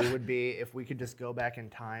history would be if we could just go back in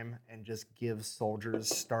time and just give soldiers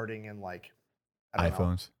starting in like I don't know,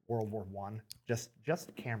 iPhones. World War I, just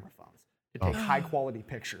camera phones to take high quality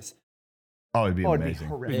pictures. Oh, it'd be Oh, it'd be amazing.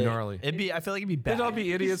 horrific. Gnarly. I feel like it'd be bad. They'd all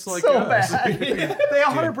be idiots like So us. bad. They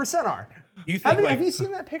 100% are. You think like, Have you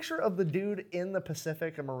seen that picture of the dude in the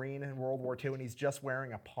Pacific, a Marine in World War II, and he's just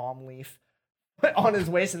wearing a palm leaf on his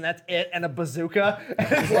waist, and that's it, and a bazooka? And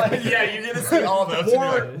it's like, Yeah, you're gonna see all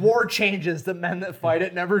those. war changes. The men that fight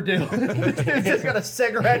it never do. He's just got a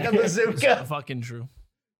cigarette and a bazooka. fucking true.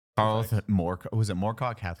 Carlos Moorcock. Was it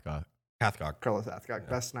Moorcock? Hathcock. Hathcock. Carlos Hathcock,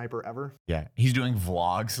 best sniper ever. Yeah, he's doing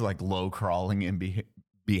vlogs like low crawling in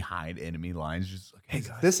behind enemy lines. Just like, hey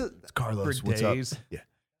guys, This is it's Carlos. For What's days. up? Yeah.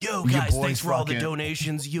 Yo, You guys, boys thanks for all the fucking-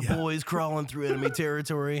 donations. You boys crawling through enemy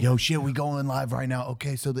territory. Yo, shit, we going live right now.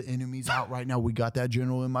 Okay, so the enemy's out right now. We got that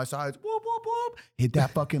general in my sides. Whoop, whoop, whoop. Hit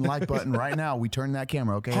that fucking like button right now. We turn that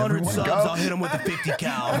camera. Okay, 100 everyone subs, go. I'll hit him with a 50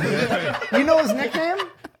 cal. You know his nickname?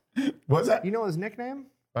 What's that? You know his nickname?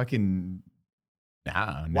 Fucking.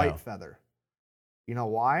 Nah, no. White Feather. You know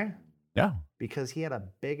why? No. Because he had a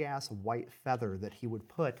big ass white feather that he would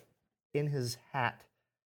put in his hat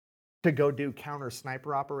to go do counter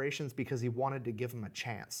sniper operations because he wanted to give him a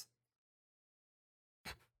chance.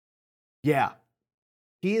 Yeah.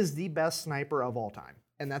 He is the best sniper of all time.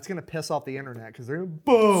 and that's going to piss off the internet because they're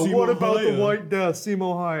boom. What about the White Death,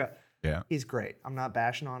 Simo Hayek? Yeah. He's great. I'm not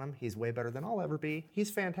bashing on him. He's way better than I'll ever be. He's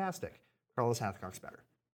fantastic. Carlos Hathcock's better.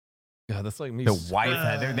 Yeah, that's like me. The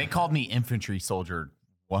White they called me Infantry Soldier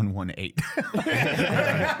 118.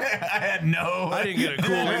 I had no. I didn't get a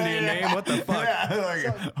cool Indian name. What the fuck? Yeah,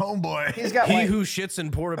 like, homeboy. He's got He who shits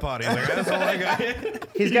in porta potties. Like, that's all I got.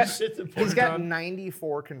 he's got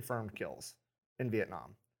 94 confirmed kills in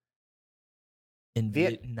Vietnam. In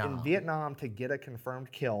In Vietnam, to get a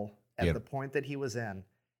confirmed kill at the point that he was in,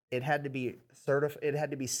 it had to be It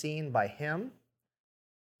had to be seen by him,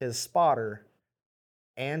 his spotter,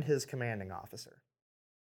 and his commanding officer.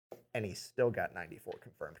 And he still got 94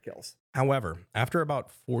 confirmed kills. However, after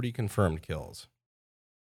about 40 confirmed kills,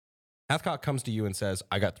 Hathcock comes to you and says,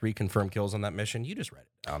 I got 3 confirmed kills on that mission. You just write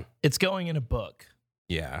it down. It's going in a book.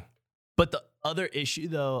 Yeah. But the other issue,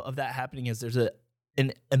 though, of that happening is there's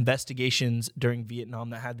an investigations during Vietnam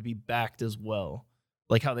that had to be backed as well,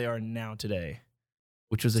 like how they are now today,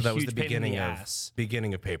 which was that huge was the pain in beginning the of ass.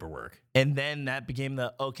 beginning of paperwork. And then that became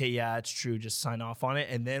okay, yeah, it's true, just sign off on it.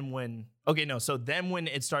 And then when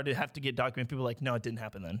it started to have to get documented, people were like, no, it didn't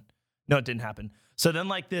happen then. No, it didn't happen. So then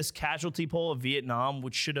like this casualty poll of Vietnam,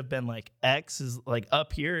 which should have been like X is like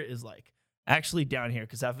up here, is like actually down here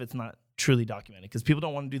because half of it's not truly documented because people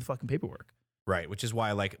don't want to do the fucking paperwork. Right, which is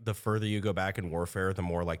why like the further you go back in warfare, the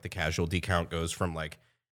more like the casualty count goes from like,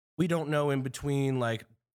 we don't know in between like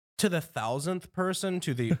to the 1,000th person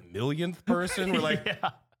to the millionth person. We're like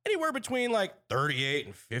anywhere between like 38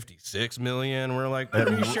 and 56 million. We're like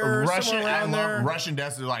pretty sure somewhere around there. Russian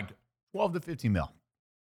deaths are like 12 to 15 mil.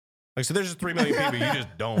 Like, so there's just 3 million people. You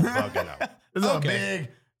just don't fucking know. It's not big.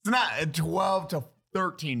 It's not 12 to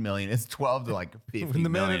 13 million. It's 12 to like 50 When the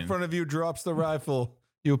man million. in front of you drops the rifle,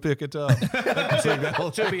 you'll pick it up.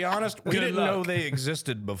 To be honest, we didn't know they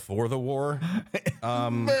existed before the war.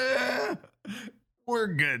 We're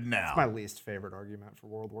good now. It's my least favorite argument for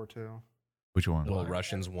World War II. Which one? Well,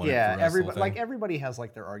 Russians won. Yeah, it for the everybody has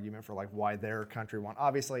like their argument for like why their country won.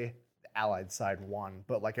 Obviously, the Allied side won,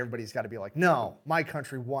 but like everybody's got to be like, no, my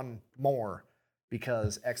country won more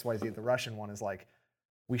because XYZ, the Russian one, is like,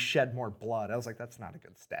 we shed more blood. I was like, that's not a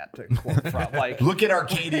good stat to quote from. Like, look at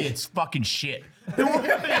Arcadia, it's fucking shit. You're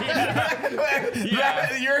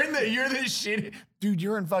the shit. Dude,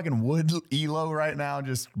 you're in fucking Wood Elo right now,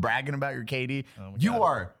 just bragging about your KD. Oh you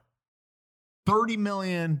are 30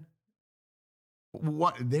 million.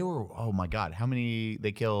 What they were, oh my God, how many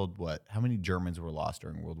they killed? What? How many Germans were lost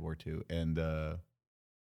during World War II and the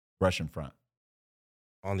Russian front?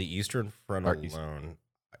 On the Eastern Front alone,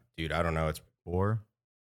 dude, I don't know. It's 4,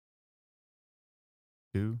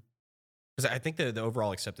 2. Because I think the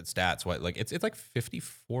overall accepted stats, it's like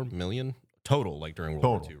 54 million total, like during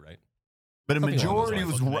World War II, right? But Something a majority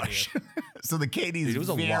was along those Russian. So the KD is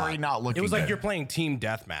very lot. not looking It was like good. you're playing team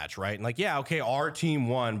deathmatch, right? And like, yeah, okay, our team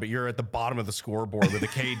won, but you're at the bottom of the scoreboard with a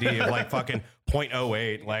KD of like fucking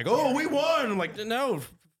 0.08. Like, oh, we won. I'm like, no,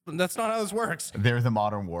 that's not how this works. They're the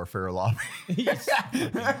modern warfare lobby.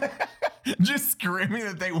 Just screaming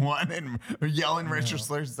that they won and yelling racial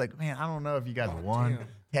slurs. It's like, man, I don't know if you guys won.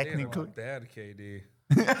 Technically. Bad KD.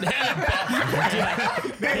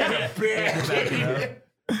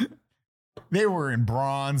 They were in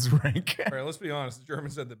bronze rank. All right, let's be honest. The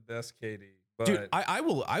Germans had the best KD. But Dude, I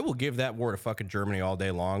will give that war to fucking Germany all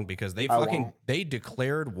day long because they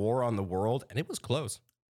declared war on the world and it was close.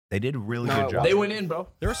 They did a really good job. They went in, bro.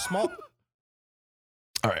 They're a small.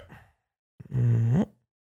 All right.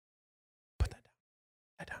 Put that down.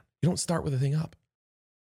 That down. You don't start with a thing up.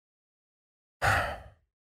 Yeah,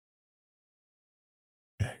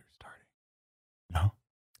 you're starting. No.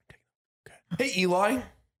 Hey, Eli.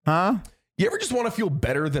 Huh? You ever just want to feel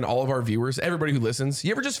better than all of our viewers, everybody who listens? You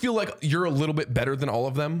ever just feel like you're a little bit better than all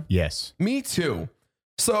of them? Yes. Me too.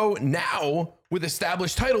 So now, with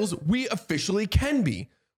established titles, we officially can be.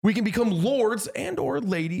 We can become lords and or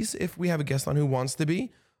ladies if we have a guest on who wants to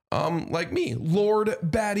be. Like me, Lord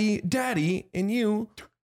Batty Daddy, and you,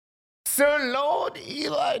 Sir Lord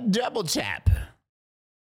Eli Double Tap.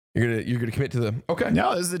 You're gonna commit to the okay.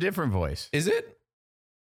 No, this is a different voice. Is it?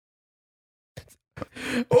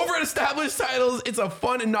 Over at Established Titles, it's a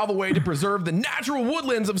fun and novel way to preserve the natural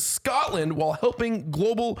woodlands of Scotland while helping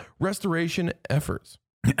global restoration efforts.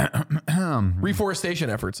 Reforestation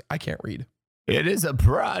efforts. I can't read. It is a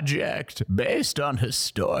project based on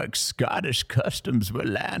historic Scottish customs where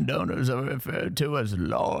landowners are referred to as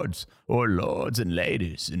lords or lords and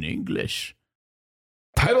ladies in English.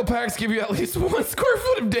 Title packs give you at least 1 square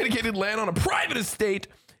foot of dedicated land on a private estate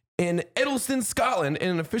in Edelston, Scotland,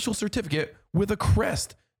 and an official certificate with a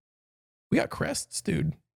crest. We got crests,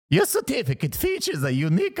 dude. Your certificate features a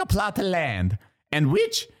unique plot of land, in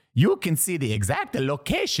which you can see the exact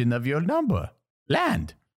location of your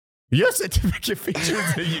land. Your certificate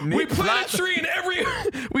features a unique We plant a tree in every.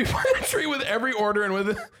 We plant a tree with every order and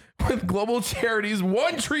with global charities.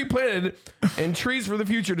 One tree planted and trees for the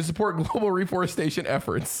future to support global reforestation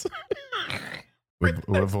efforts.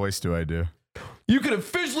 What voice do I do? You can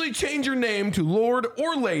officially change your name to Lord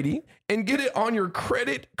or Lady and get it on your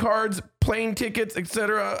credit cards, plane tickets,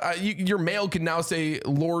 etc. Your mail can now say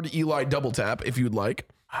Lord Eli Double Tap if you'd like.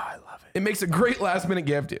 Oh, I love it. It makes a great last minute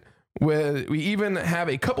gift. We even have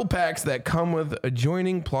a couple packs that come with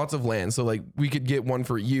adjoining plots of land. So like we could get one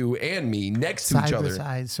for you and me next to each other.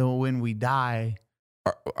 Side, so when we die,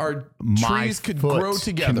 our trees could grow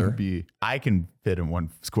together. I can fit in 1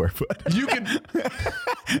 square foot. You could.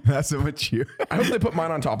 That's so much you. I hope they put mine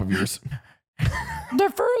on top of yours.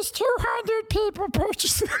 The first 200 people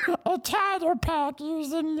purchasing a title pack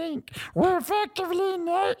using link were effectively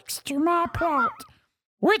next to my plot.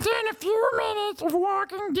 Within a few minutes of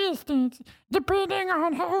walking distance, depending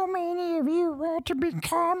on how many of you want to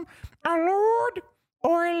become a lord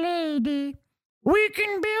or a lady, we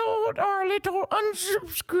can build our little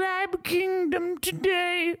unsubscribe kingdom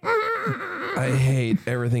today. I hate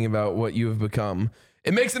everything about what you have become.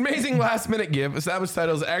 It makes an amazing last minute give. Established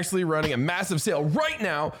Title is actually running a massive sale right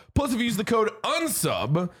now. Plus, if you use the code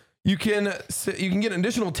UNSUB, you can get an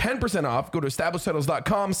additional 10% off. Go to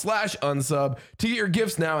establishedtitles.com/unsub to get your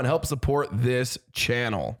gifts now and help support this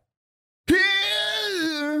channle.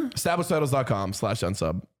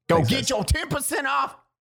 Establishedtitles.com/unsub. Go get your 10% off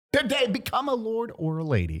today. Become a lord or a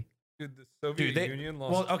lady. Dude, the Soviet Union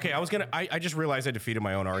lost. Well, okay, I just realized I defeated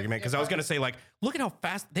my own argument because I was gonna say like, look at how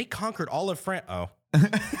fast they conquered all of France. Oh,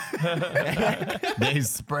 They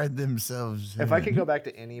spread themselves. If I could go back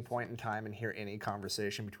to any point in time and hear any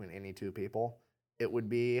conversation between any two people, it would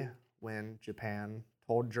be when Japan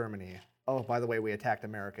told Germany, "Oh, by the way, we attacked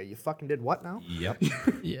America. You fucking did what now?" yep.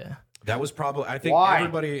 Yeah. That was probably. I think Why?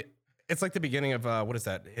 everybody. It's like the beginning of what is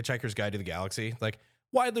that? Hitchhiker's Guide to the Galaxy. Like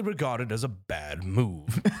widely regarded as a bad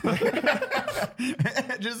move.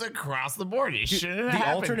 Just across the board. It shouldn't The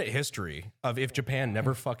happen. alternate history of if Japan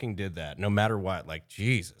never fucking did that, no matter what. Like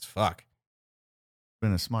Jesus, fuck.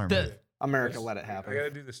 Been a smart move. America let it I gotta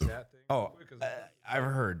happen. do the stat thing. Oh, because I've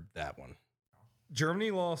heard that one.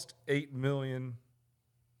 Germany lost 8 million.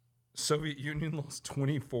 Soviet Union lost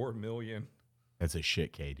 24 million. That's a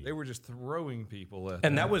shit, KD. They were just throwing people at And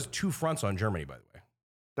them. that was 2 fronts on Germany, by the way.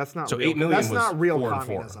 That's not So real. 8 million That's was not real 4 and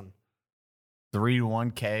 4. communism. 3 to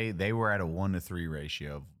 1K. They were at a 1 to 3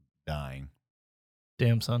 ratio of dying.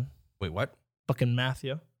 Damn, son. Wait, what? Fucking math,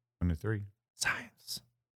 yo. 1 to 3. Science.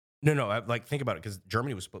 No. Like think about it, because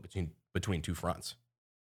Germany was split between 2 fronts.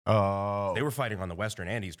 Oh, They were fighting on the western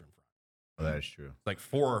and eastern front. that is true. Like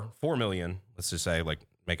 4 million. Let's just say, like,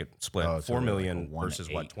 make it split. Oh, so 4 like million a 1 to versus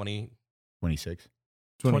what? 8. 20. 26.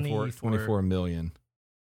 24 million.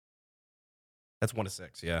 That's 1 to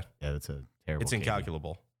 6. Yeah, Yeah, that's a terrible. it's KD.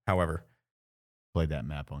 incalculable. However, Played that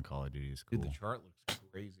map on Call of Duty. It's cool. Dude, the chart looks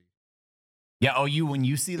crazy. Yeah. Oh, when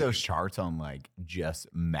you see those charts on like just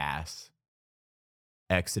mass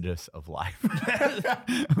exodus of life,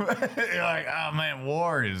 you're like, oh man,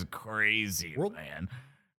 war is crazy, man.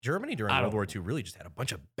 Germany during World War II really just had a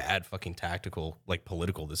bunch of bad fucking tactical, like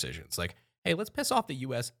political decisions. Like, hey, let's piss off the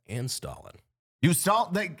U.S. and Stalin. You saw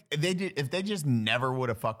they did if they just never would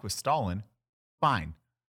have fucked with Stalin, fine.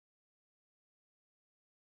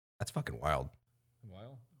 That's fucking wild.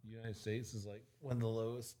 Well, the United States is like one of the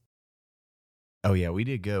lowest. Oh yeah, we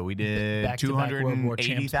did go. We did Back-to-back World War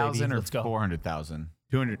champs, 280,000 baby. or Let's go. 400,000.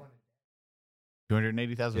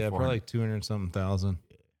 280,000. Yeah, probably like 200 something thousand.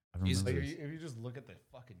 I remember Like, this. if you just look at the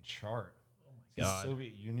fucking chart, my God.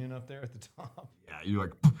 Soviet Union up there at the top. Yeah, you're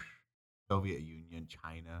like Soviet Union,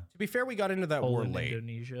 China. To be fair, we got into that war Poland, late.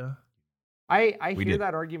 Indonesia. I We hear did.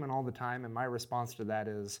 that argument all the time, and my response to that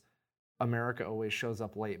is America always shows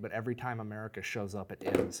up late, but every time America shows up, it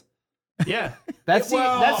ends. Yeah. That's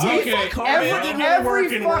that's okay.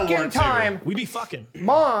 every fucking time. We be fucking.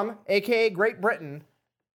 Mom, aka Great Britain,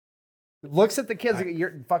 looks at the kids.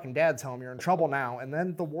 Your fucking dad's home. You're in trouble now, and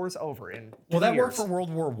then the war's over in 2 Well, that worked years. for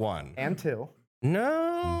World War I. And 2.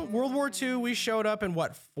 No, World War II, we showed up in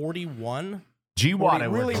what, 41? GWAT,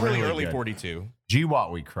 Really early good. 42.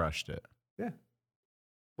 GWAT, we crushed it. Yeah.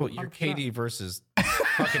 Well, you're KD versus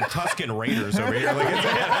fucking Tuscan Raiders over here. Like,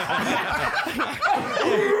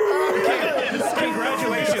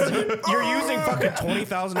 congratulations. You're using fucking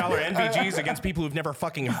 $20,000 NVGs against people who've never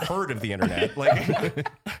fucking heard of the internet. Like,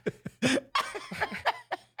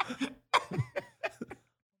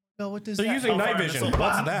 What does they're using night vision.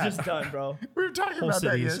 What's that? Just done, bro. We're were talking Whole about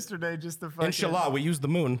cities. that yesterday. Just the fucking Inshallah, we use the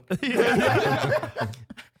moon.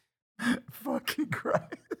 fucking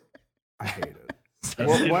Christ. I hate it.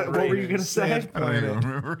 What were you gonna say? I don't even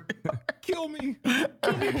remember. Kill me.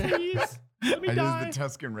 Kill me, please. Let me die. The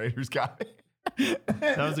Tuscan Raiders got it.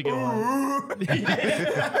 That was a good one.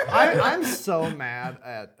 I'm so mad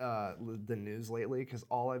at the news lately because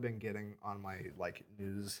all I've been getting on my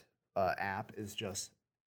news app is just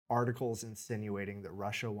articles insinuating that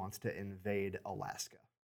Russia wants to invade Alaska.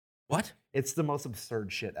 What? It's the most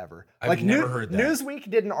absurd shit ever. I've never heard that. Newsweek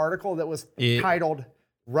did an article that was titled,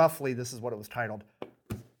 roughly, this is what it was titled: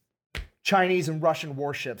 Chinese and Russian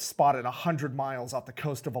warships spotted 100 miles off the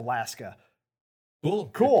coast of Alaska.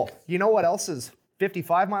 Cool. You know what else is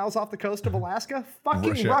 55 miles off the coast of Alaska?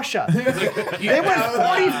 Fucking Russia. They went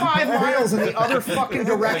 45 miles in the other fucking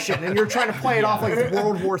direction, and you're trying to play it off like it's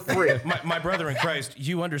World War III. My brother in Christ,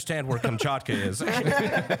 you understand where Kamchatka is.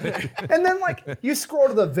 And then, you scroll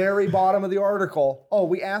to the very bottom of the article. Oh,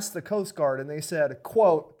 we asked the Coast Guard, and they said,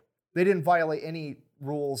 quote, they didn't violate any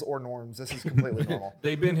rules or norms. This is completely normal.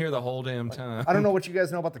 They've been here the whole damn time. I don't know what you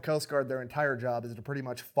guys know about the Coast Guard. Their entire job is to pretty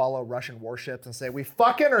much follow Russian warships and say, we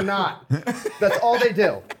fucking or not. That's all they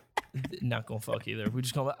do. Not gonna fuck either. We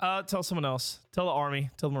just gonna tell someone else. Tell the Army.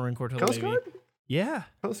 Tell the Marine Corps. Tell Coast the Navy. Guard? Yeah.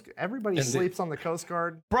 Everybody sleeps on the Coast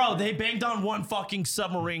Guard. Bro, they banged on one fucking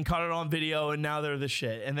submarine, caught it on video, and now they're the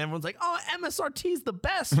shit. And everyone's like, oh, MS Ortiz the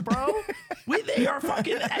best, bro. They are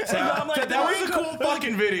fucking excellent. I'm like, that was a cool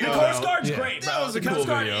fucking video. The Coast Guard's great, bro. That was a the cool Coast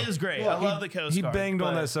Guard video. is great. I love the Coast He Guard. banged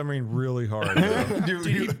on but- that submarine really hard. Dude,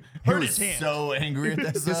 he hurt was his hand. so angry at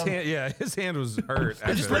that his sub. his hand was hurt.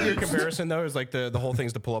 Just after your that. comparison though is the whole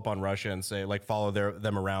thing's to pull up on Russia and say follow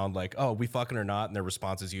them around oh, we fucking or not, and their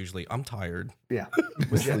response is usually I'm tired. Yeah.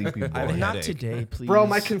 With sleepy boy. I have a Not headache. today, please. Bro,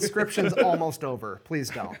 my conscription's almost over. Please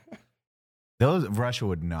don't. Russia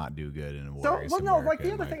would not do good in a war. So, against well, no, America, the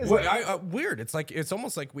in other my thing is, opinion. Weird. It's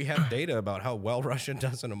almost like we have data about how well Russia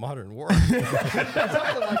does in a modern war. they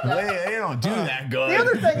don't do that good. the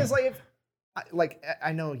other thing is,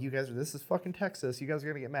 I know you guys this is fucking Texas. You guys are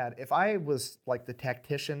going to get mad. If I was, the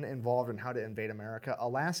tactician involved in how to invade America,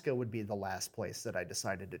 Alaska would be the last place that I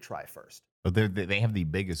decided to try first. But they have the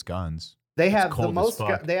biggest guns. They have the cold as most.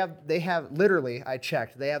 fuck. They have literally. I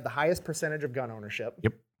checked. They have the highest percentage of gun ownership.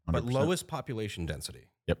 Yep. 100%. But lowest population density.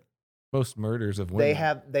 Most murders of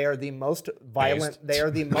women. They are the most violent. They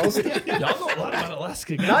are the most. Y'all know a lot about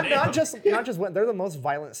Alaska. not just when they're the most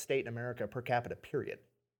violent state in America per capita. Period,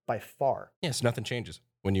 by far. Yes, nothing changes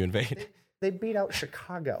when you invade. They beat out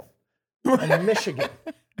Chicago and Michigan.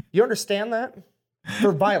 You understand that?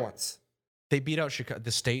 For violence. They beat out Chicago.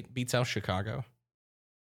 The state beats out Chicago.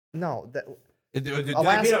 No, They beat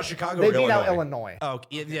out Chicago. They or beat out Illinois. Oh,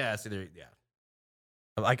 yeah. So yeah.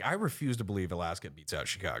 I refuse to believe Alaska beats out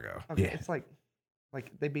Chicago. Okay, it's like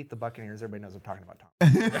they beat the Buccaneers. Everybody knows I'm talking about Tom.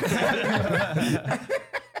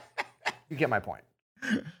 You get my point.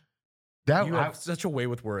 You have such a way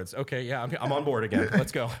with words. Okay, yeah, I'm on board again.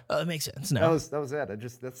 Let's go. That makes sense now. That was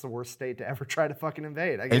it. That's the worst state to ever try to fucking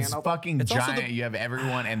invade. It's fucking It's also giant. You have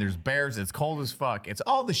everyone, and there's bears. It's cold as fuck. It's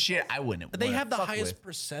all the shit I wouldn't. They wanna have the fuck highest with.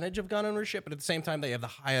 percentage of gun ownership, but at the same time, they have the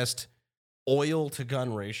highest oil to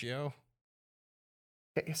gun ratio.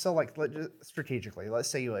 Okay, so strategically, let's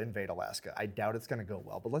say you invade Alaska. I doubt it's going to go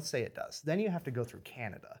well, but let's say it does. Then you have to go through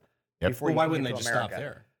Canada. Yep. Before Well, you why can wouldn't get they to just America. stop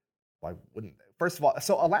there? Why wouldn't they? First of all,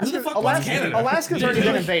 so Alaska's Canada? already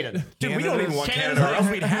been invaded. Dude, we don't even want Canada, or else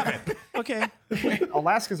we'd have it. Okay.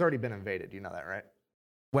 Alaska's already been invaded. You know that, right?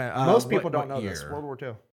 When, Most people don't know this. year? World War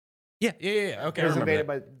II. Yeah. Okay, It I was remember invaded that.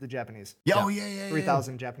 by the Japanese. Yeah, oh yeah.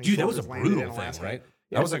 3,000 Japanese Dude, that was a soldiers landed in brutal thing, Alaska. right?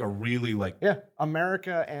 Yeah. That was a really Yeah,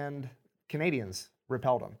 America and Canadians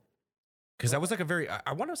repelled them. because that was a very.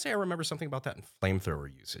 I want to say I remember something about that in flamethrower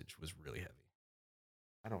usage was really heavy.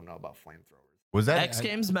 I don't know about flamethrowers. Was that X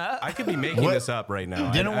Games, Matt. I could be making What? this up right now.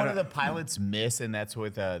 Didn't I one of don't- the pilots miss, and that's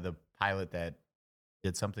with the pilot that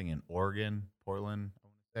did something in Oregon, Portland, I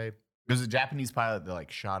want to say. It was a Japanese pilot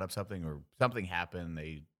that shot up something, or something happened.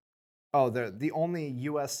 Oh, the only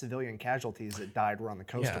U.S. civilian casualties that died were on the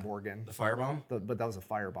coast of Oregon. the firebomb? But that was a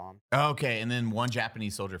firebomb. Okay, and then one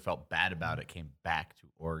Japanese soldier felt bad about it, came back to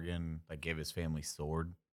Oregon, gave his family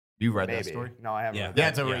sword. You read that Maybe. story? No, I haven't. Yeah.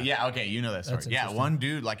 read Yeah, that. okay, you know that story. That's Yeah, interesting. one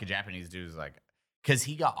dude, a Japanese dude, is because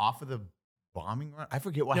he got off of the bombing run. I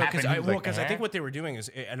forget what No, happened. because I think what they were doing is,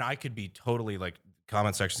 and I could be totally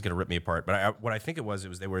comment section's gonna rip me apart, but what I think it was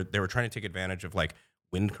they were trying to take advantage of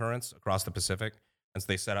wind currents across the Pacific, and so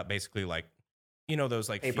they set up basically those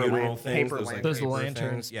Paper funeral lan- things, paper those lanterns. Those paper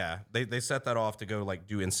lanterns. things. Yeah, they set that off to go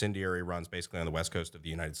do incendiary runs basically on the west coast of the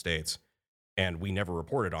United States, and we never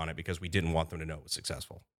reported on it because we didn't want them to know it was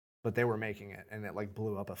successful. but they were making it, and it like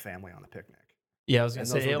blew up a family on a picnic. Yeah, I was gonna And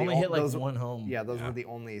say those it were the only ol- hit like those- one home. Yeah, those were the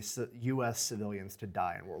only U.S. civilians to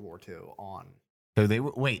die in World War II on. So they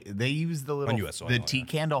were they used the little US soil, the yeah. tea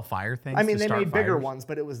candle fire things. I mean, to they start made bigger fires? ones,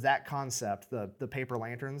 but it was that concept, the paper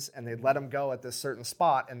lanterns, and they'd let them go at this certain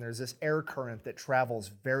spot, and there's this air current that travels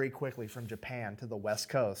very quickly from Japan to the West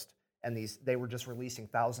Coast, and they were just releasing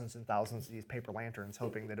thousands and thousands of these paper lanterns,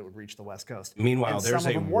 hoping that it would reach the West Coast. Meanwhile, and there's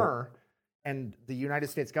some of a them were, and the United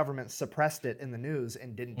States government suppressed it in the news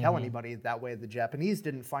and didn't tell anybody. That way, the Japanese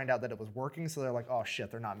didn't find out that it was working, so they're like, "Oh shit,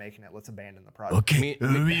 they're not making it. Let's abandon the project." Okay,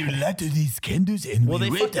 we light these candles and Well, we they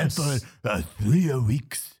wait fucking for 3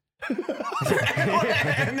 weeks.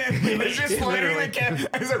 And then it's just lighting the candle.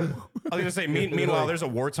 I was gonna say. Meanwhile, there's a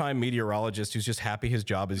wartime meteorologist who's just happy his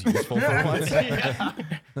job is useful for once.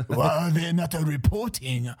 Well, they're not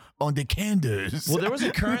reporting on the candles. Well, there was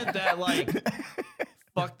a current that like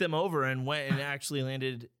fucked them over and went and actually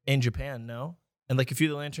landed in Japan. No, and like a few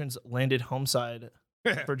of the lanterns landed home side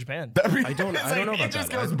for Japan. I don't know about It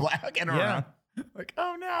just that. goes black and around. Like,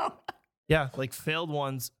 oh no. Yeah, like failed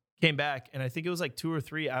ones came back, and I think it was like 2 or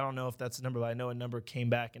 3. I don't know if that's the number, but I know a number came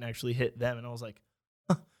back and actually hit them, and I was like,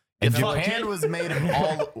 And fuck Japan it. was made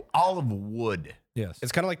of all of wood. Yes.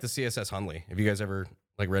 It's kind of like the CSS Hunley. Have you guys ever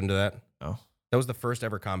like read into that? No. That was the first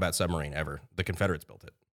ever combat submarine ever. The Confederates built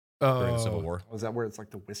it during the Civil War. Was that where it's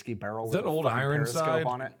like the whiskey barrel? Is with that the old fucking Ironside?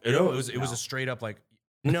 periscope on it? No, it was a straight up like.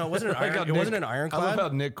 No, it wasn't an iron. It wasn't an I love ironclad. how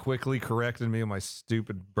Nick quickly corrected me on my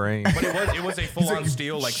stupid brain. But it was a full on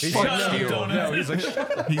steel like thick Shut up, steel. don't No, he's like,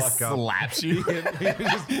 shut the He fuck up. slaps you.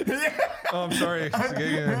 Oh, I'm sorry.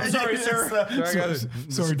 Sorry, sir. Sorry, I got this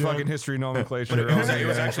fucking history nomenclature. But it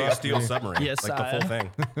was actually a steel submarine. Yes, like the I- full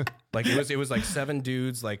thing. Like it was like 7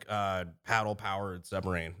 dudes, like paddle powered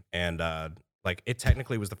submarine, and like it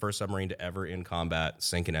technically was the first submarine to ever in combat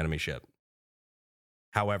sink an enemy ship.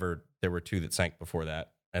 However, there were 2 that sank before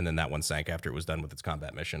that, and then that one sank after it was done with its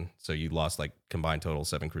combat mission. So you lost like combined total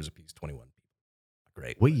 7 crews apiece, 21 people.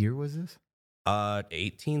 Great. What year was this?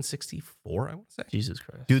 1864, I want to say. Jesus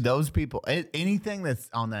Christ. Dude, those people, anything that's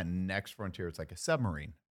on that next frontier, it's like a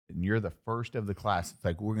submarine. And you're the first of the class. It's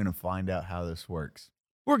like, we're going to find out how this works.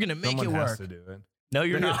 We're going to make Someone it has work. to do it. No,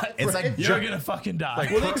 you're not. It's like you're going to fucking die.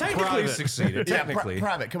 Like, Well, they technically private. succeeded. Technically.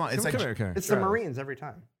 private. Come on. It's like, come here. It's the Marines every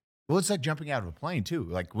time. well, it's like jumping out of a plane, too.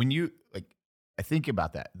 Like, when you, like, I think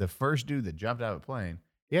about that. The first dude that jumped out of a plane,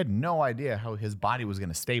 he had no idea how his body was going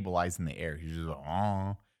to stabilize in the air. He was just like,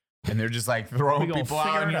 oh. And they're just like throwing We gonna people out,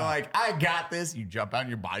 figure and it you're out. like, I got this. You jump out, and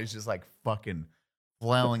your body's just like fucking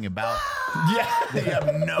flailing about. Yeah. You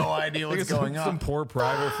have no idea what's going Some on. poor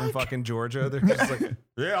private from fucking Georgia. They're just like,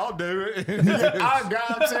 yeah, I'll do it. I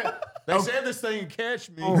got it. They said this thing would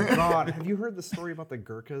catch me. Oh God! Have you heard the story about the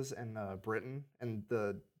Gurkhas in Britain and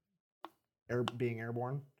the being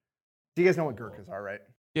airborne? Do you guys know what Gurkhas are, right?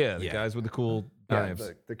 Yeah, the Yeah. guys with the cool Yeah, knives.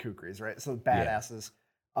 the kukris, right? So badasses.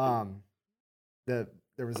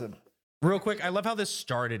 There was a Real quick, I love how this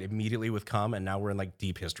started immediately with cum, and now we're in like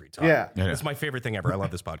deep history talk. Yeah. It's my favorite thing ever. I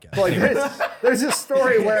love this podcast. like there's this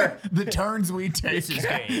story where The turns we take. This is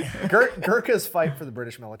great. Gurkhas fight for the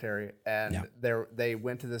British military, and they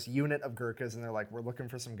went to this unit of Gurkhas, and they're like, we're looking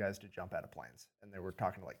for some guys to jump out of planes, and they were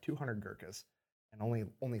talking to like 200 Gurkhas, and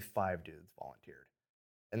only 5 dudes volunteered.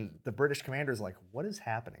 And the British commander's like, what is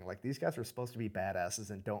happening? Like, these guys are supposed to be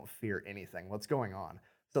badasses and don't fear anything. What's going on?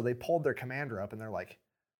 So they pulled their commander up, and they're like,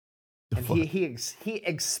 and he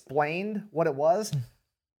explained what it was.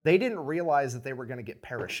 They didn't realize that they were going to get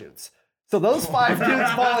parachutes. So those 5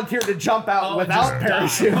 dudes volunteered to jump out without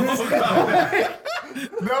parachutes. Those are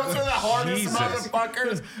the hardest Jesus.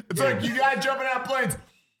 motherfuckers. It's like, you guys jumping out of planes.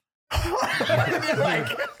 Like,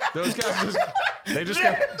 Those guys, they just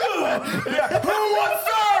got. who wants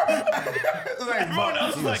sir? Like, Everyone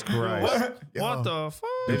else is like, Christ. what the fuck?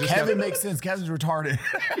 They just Kevin got, makes sense. Kevin's retarded.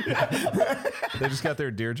 they just got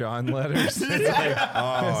their Dear John letters. It's like,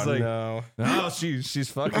 Oh it's like, no! oh, she's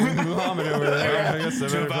fucking Muhammad over there. I guess I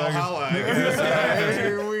better fucking-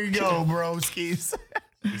 Here we go, broskies.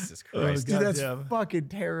 Jesus Christ! Dude, that's fucking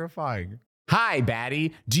terrifying. Hi,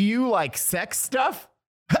 Batty. Do you like sex stuff?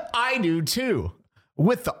 I do too.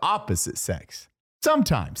 With the opposite sex.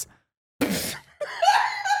 Sometimes.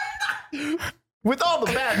 With all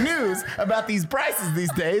the bad news about these prices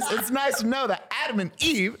these days, it's nice to know that Adam and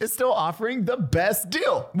Eve is still offering the best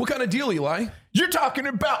deal. What kind of deal, Eli? You're talking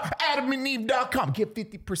about adamandeve.com. Get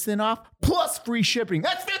 50% off plus free shipping.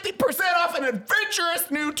 That's 50% off an adventurous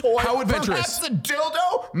new toy. How adventurous? Perhaps a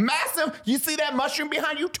dildo, massive. You see that mushroom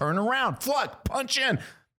behind you? Turn around, plug, punch in.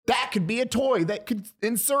 That could be a toy that could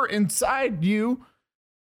insert inside you,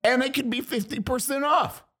 and it could be 50%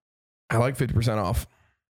 off. I like 50% off.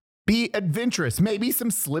 Be adventurous, maybe some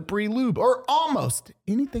slippery lube, or almost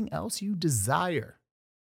anything else you desire.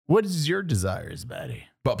 What is your desires, buddy?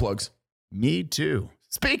 Butt plugs. Me too.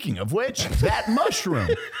 Speaking of which, that mushroom.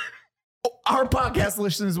 Our podcast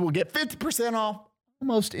listeners will get 50% off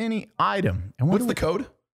almost any item. And What's the code?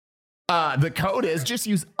 The code is just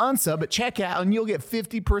use unsub at checkout and you'll get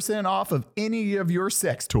 50% off of any of your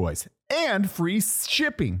sex toys and free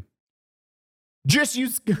shipping. Just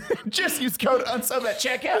use code unsub at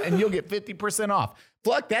checkout and you'll get 50% off.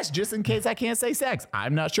 Fuck, that's just in case I can't say sex.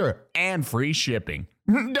 I'm not sure. And free shipping.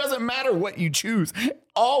 Doesn't matter what you choose.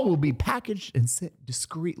 All will be packaged and sent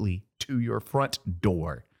discreetly to your front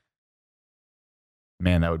door.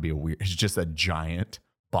 Man, that would be a weird. It's just a giant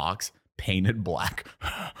box painted black.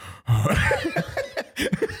 I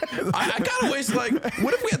kind of wish, like,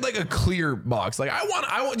 what if we had like a clear box? Like, I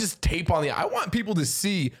want just tape on the. I want people to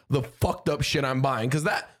see the fucked up shit I'm buying, because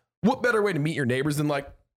what better way to meet your neighbors than like,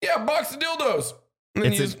 yeah, box of dildos. And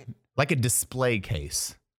then It's like a display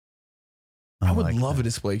case. I would love a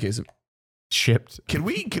display case of shipped. Can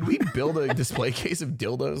we build a display case of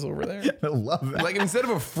dildos over there? I love that. Like, instead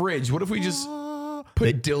of a fridge, what if we just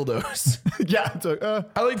put dildos? Yeah, it's like,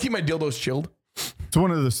 I like to keep my dildos chilled. it's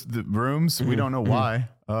one of the rooms. We don't know why.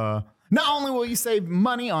 Not only will you save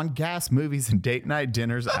money on gas, movies, and date night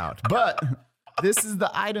dinners out, but this is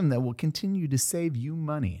the item that will continue to save you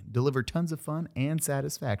money, deliver tons of fun and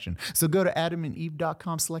satisfaction. So go to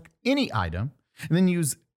adamandeve.com, select any item, and then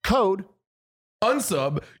use code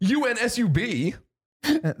Unsub, UNSUB.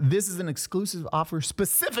 This is an exclusive offer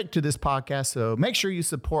specific to this podcast, so make sure you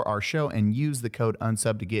support our show and use the code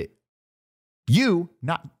unsub to get you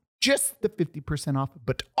not just the 50% off,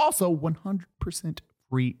 but also 100%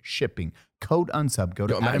 free shipping. Code unsub. Go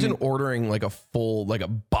to imagine ordering like a full, like a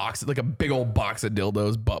box, like a big old box of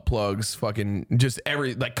dildos, butt plugs, fucking just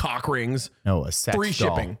like cock rings. No, a sex free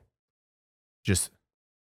doll. shipping. Just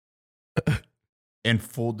in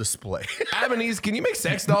full display. Adamese, can you make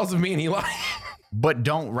sex dolls of me and Eli? But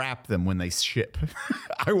don't wrap them when they ship.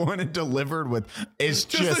 I want it delivered with it's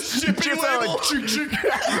just a shipping label. like, chick, chick.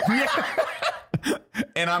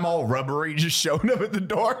 And I'm all rubbery just showing up at the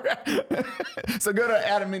door. So go to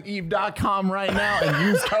adamandeve.com right now and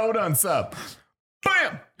use code unsub.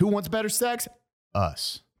 Bam! Who wants better sex?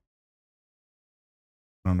 Us.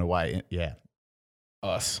 I don't know why. Yeah.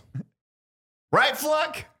 Us. Right,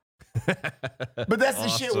 Fluck? But that's the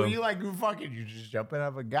shit where Awesome. you like, you just jumping out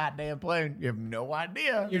of a goddamn plane. You have no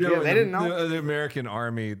idea. You know, they didn't know. The American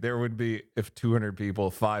Army, there would be, if 200 people,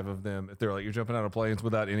 5 of them, if they're like, you're jumping out of planes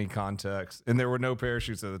without any context, and there were no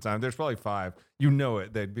parachutes at the time, there's probably 5. You know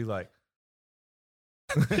it. They'd be like,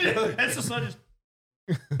 It's just not just.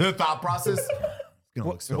 The thought process.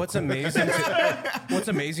 What's amazing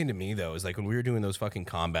to me though is like when we were doing those fucking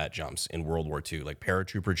combat jumps in World War II, like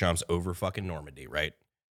paratrooper jumps over fucking Normandy, right?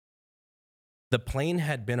 The plane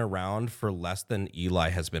had been around for less than Eli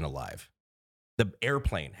has been alive. The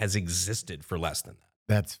airplane has existed for less than that.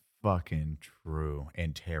 That's fucking true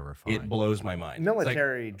and terrifying. It blows my mind.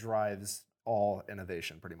 Military drives all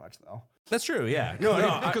innovation, pretty much, though. That's true. Yeah.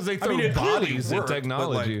 no, because they throw it clearly bodies at worked, but,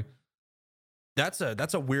 technology. like,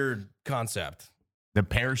 that's a weird concept. The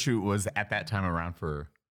parachute was at that time around for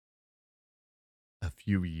a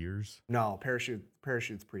few years. No,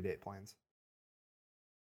 parachutes predate planes.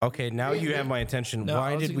 Okay, now you have my attention. No,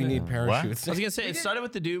 I Why was did we gonna- need parachutes? I was gonna say it started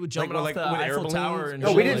with the dude jumping like off the with air Eiffel Tower. balloons? And No,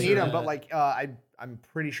 we shit didn't like need them, that. but like I'm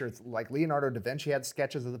pretty sure it's like Leonardo da Vinci had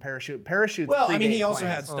sketches of the parachute. Parachutes. Well, I mean, predate he also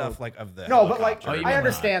planes. had stuff like of the. No, but like helicopter. I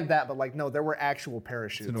understand that, but like no, there were actual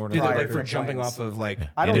parachutes. It's an Did it, prior like to for the jumping planes. off of like.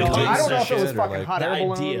 I don't know. buildings I don't know or if it was shit, or, fucking like- hot the air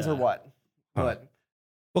balloons idea. or what. Huh. But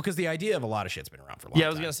Well, because the idea of a lot of shit's been around for a long Yeah, I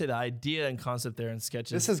time. was gonna say the idea and concept there and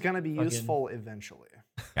sketches. this is gonna be fucking- useful eventually.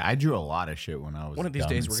 Yeah, I drew a lot of shit when I was One of these dumb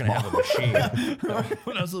days and we're gonna have a small. machine.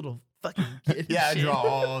 when I was a little fucking kid. Yeah, I Shit. draw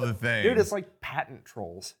all the things. Dude, it's like patent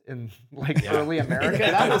trolls in like early America.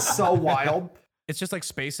 That was so wild. It's just like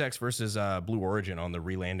SpaceX versus Blue Origin on the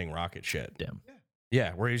relanding rocket shit. Damn.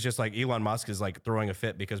 Yeah, where he's just like Elon Musk is like throwing a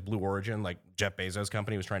fit because Blue Origin, like Jeff Bezos'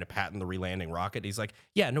 company, was trying to patent the relanding rocket. He's like,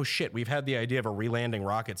 yeah, no shit. We've had the idea of a relanding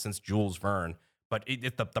rocket since Jules Verne, but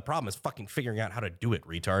the problem is fucking figuring out how to do it,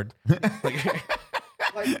 retard.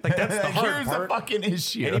 Like that's the hard Here's part. the fucking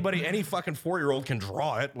issue. Any fucking 4-year-old can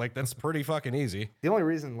draw it. Like that's pretty fucking easy. The only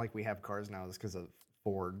reason like we have cars now is because of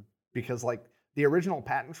Ford. Because like the original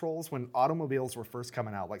patent trolls, when automobiles were first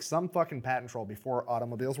coming out, like some fucking patent troll before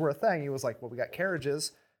automobiles were a thing, he was like, well, we got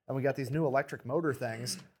carriages and we got these new electric motor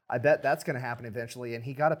things. I bet that's going to happen eventually. And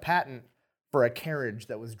he got a patent for a carriage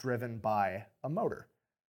that was driven by a motor.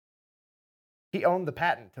 He owned the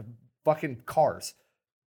patent to fucking cars.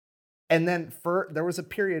 And then there was a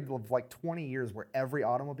period of like 20 years where every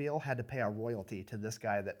automobile had to pay a royalty to this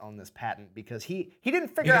guy that owned this patent because he didn't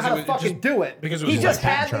figure out how to fucking do it. Because he just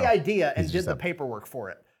had the idea and did the paperwork for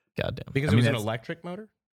it. Goddamn. Because it was an electric motor?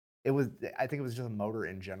 I think it was just a motor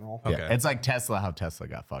in general. Okay. Yeah, it's like Tesla, how Tesla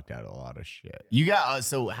got fucked out of a lot of shit. You got,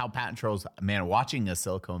 so how patent trolls, man, watching a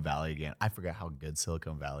Silicon Valley again, I forgot how good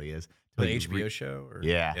Silicon Valley is. The HBO show? Or,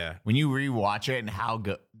 yeah. When you rewatch it and how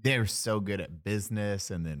good, they're so good at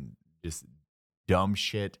business and then just dumb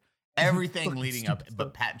shit. Everything leading up.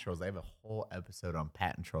 But patent trolls, they have a whole episode on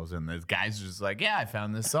patent trolls. And those guys are just like, yeah, I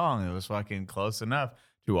found this song. It was fucking close enough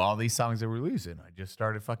to all these songs that we're losing. I just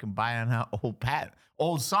started fucking buying out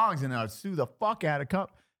old songs and I'd sue the fuck out of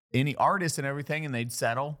any artist and everything, and they'd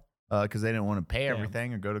settle because they didn't want to pay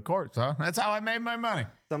everything or go to court. So that's how I made my money.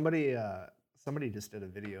 Somebody just did a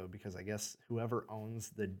video because I guess whoever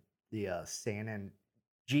owns the GTA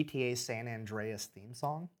San Andreas theme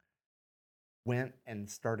song went and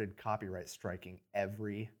started copyright striking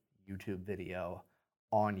every YouTube video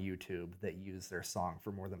on YouTube that used their song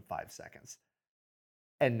for more than 5 seconds.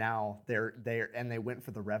 And now they went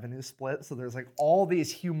for the revenue split. So there's like all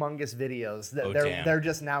these humongous videos that they're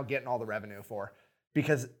just now getting all the revenue for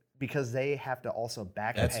because they have to also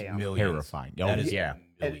back pay them. Millions. Terrifying. That is yeah.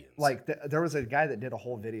 millions. Like there was a guy that did a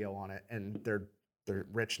whole video on it, and they're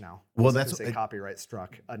rich now. Well, that's a copyright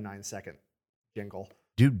struck a 9-second jingle.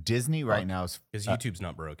 Dude, Disney right now is because YouTube's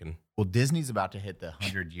not broken. Well, Disney's about to hit the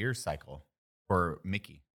 100-year cycle for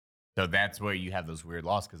Mickey. So that's where you have those weird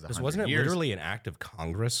laws because wasn't it literally an act of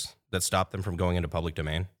Congress that stopped them from going into public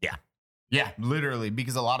domain? Yeah. Yeah, literally,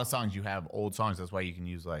 because a lot of songs, you have old songs. That's why you can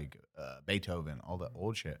use like Beethoven, all the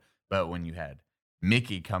old shit. But when you had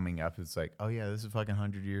Mickey coming up, it's like, oh yeah, this is fucking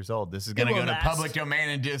 100 years old. This is going to go to public domain.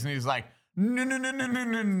 And Disney's like, no.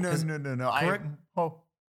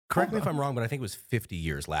 Correct me if I'm wrong, but I think it was 50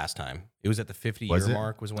 years last time. It was at the 50-year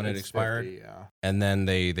mark was when it expired. 50, yeah. And then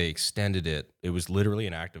they extended it. It was literally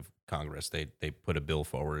an act of Congress. They put a bill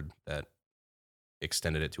forward that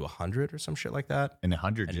extended it to 100 or some shit like that. And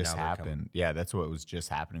 100 just happened. Yeah, that's what was just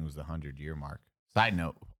happening was the 100-year mark. Side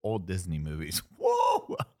note, old Disney movies.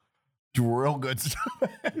 Whoa! Real good stuff.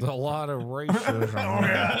 There's a lot of racism.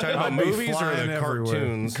 Talking about movies or the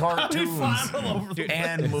cartoons? Cartoons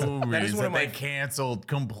and movies That is one of my canceled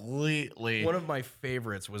completely. One of my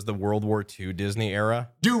favorites was the World War II Disney era.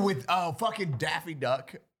 Dude, with fucking Daffy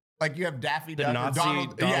Duck. Like you have Daffy Duck. Nazi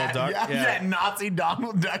Donald Duck. Yeah, Nazi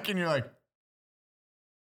Donald Duck, and you're like,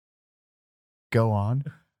 go on.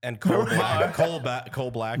 And Coal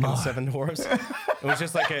Black and Seven Dwarfs. It was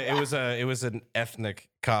just like it was an ethnic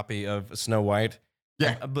copy of Snow White.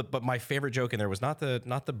 Yeah, but my favorite joke in there was not the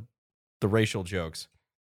racial jokes.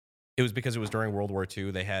 It was because it was during World War II.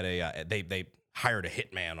 They had they hired a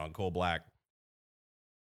hitman on Coal Black,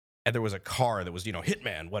 and there was a car that was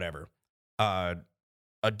hitman whatever,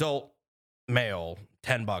 adult male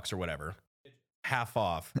 $10 or whatever, half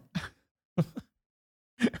off.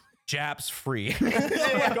 Japs free.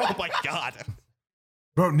 Like, oh my god,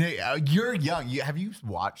 bro, Nick, you're young. Have you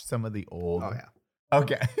watched some of the old? Oh yeah.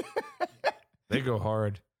 Okay. They go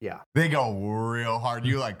hard. Yeah. They go real hard.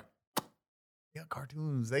 You like, yeah,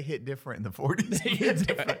 cartoons. They hit different in the 40s. They hit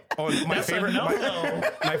different. Oh, my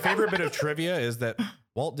favorite bit of trivia is that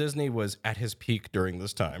Walt Disney was at his peak during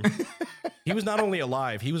this time. He was not only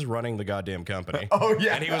alive, he was running the goddamn company. Oh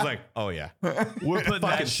yeah. And he was like, oh yeah, we're putting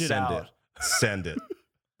that shit send out. Send it.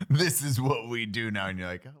 This is what we do now. And you're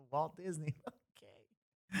like, oh, Walt Disney.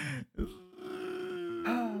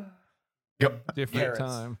 Okay. Different Carrots.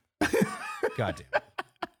 time. God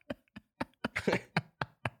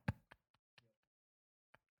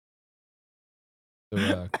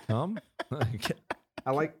So, come.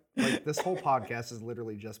 I like this whole podcast has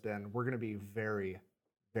literally just been, we're going to be very,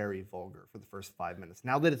 very vulgar for the first 5 minutes.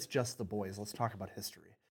 Now that it's just the boys, let's talk about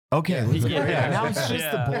history. Okay. Now it's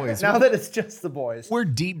just the boys. Now that it's just the boys. We're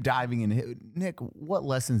deep diving in. Nick, what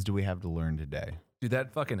lessons do we have to learn today? Dude,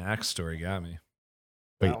 that fucking axe story got me.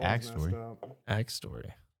 Wait, That one's axe messed story. up. Axe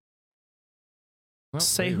story. Well,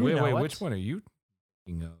 Say wait, who, wait, now wait, what? which one are you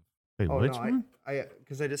thinking of? Wait, Oh, which no, one?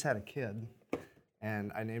 because I just had a kid,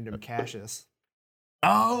 and I named him Cassius.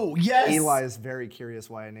 Oh, yes. Eli is very curious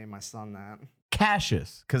why I named my son that.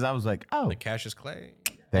 Cassius. Because I was like, oh, The Cassius Clay.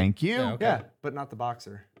 thank you. Yeah, okay. Yeah, but not the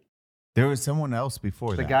boxer. There was someone else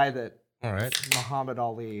before The that. guy that All right. Muhammad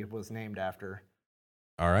Ali was named after.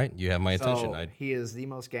 All right. You have my attention. So he is the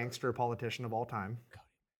most gangster politician of all time.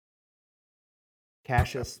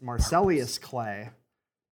 Cassius Marcellius Clay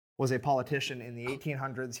was a politician in the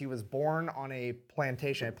 1800s. He was born on a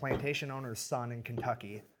plantation owner's son in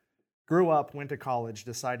Kentucky. Grew up, went to college,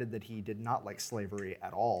 decided that he did not like slavery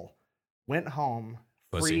at all. went home,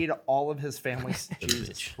 Pussy. freed all of his family's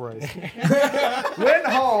Jesus Christ. Went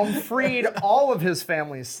home, freed all of his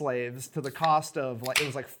family's slaves to the cost of it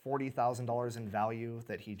was like $40,000 in value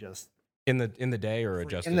that he just In the day or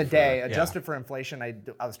adjusted? in the for- day, yeah. adjusted for inflation. I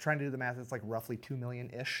was trying to do the math. It's like roughly $2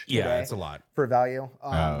 million-ish. Yeah, today that's a lot. for value.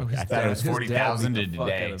 I thought it was His dad 40,000 beat the fuck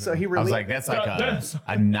today. out of So he I was really like, that's like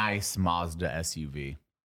a nice Mazda SUV.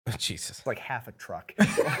 Jesus. it's like half a truck.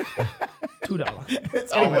 $2.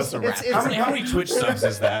 It's almost a wrap. How many Twitch subs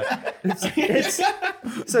is that?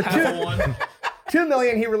 So Half of one. 2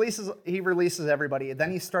 million. He releases everybody.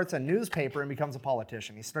 Then he starts a newspaper and becomes a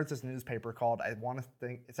politician. He starts this newspaper called, I want to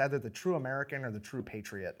think it's either the True American or the True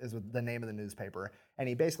Patriot is the name of the newspaper. And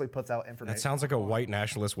he basically puts out information. That sounds like a white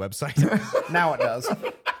nationalist website. Now it does.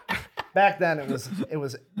 Back then it was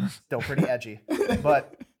still pretty edgy.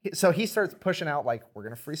 But so he starts pushing out like, we're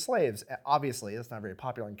gonna free slaves. Obviously, that's not very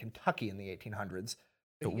popular in Kentucky in the 1800s.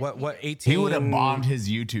 What 18? He would have bombed his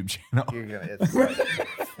YouTube channel. It's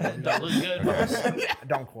That looks good, boss.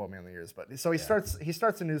 don't quote me on the years, but so he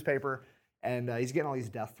starts a newspaper, and he's getting all these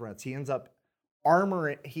death threats. He ends up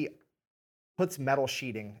he puts metal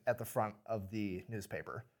sheeting at the front of the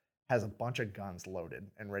newspaper, has a bunch of guns loaded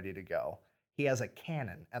and ready to go. He has a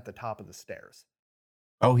cannon at the top of the stairs.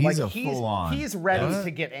 Oh, he's Like, a full on. He's ready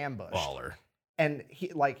to get ambushed. baller. And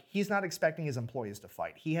he's not expecting his employees to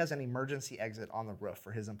fight. He has an emergency exit on the roof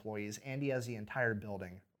for his employees, and he has the entire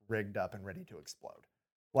building rigged up and ready to explode.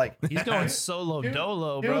 Like, He's going solo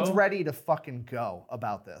dolo, bro. dude's ready to fucking go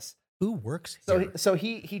about this. Who works So here? so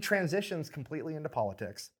he transitions completely into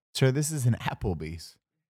politics. Sir, this is an Applebee's.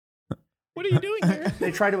 What are you doing here?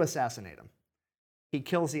 They try to assassinate him. He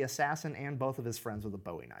kills the assassin and both of his friends with a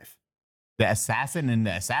Bowie knife. The assassin and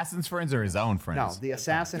the assassin's friends or his own friends? No, the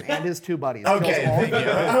assassin and his two buddies. Okay, Kills all thank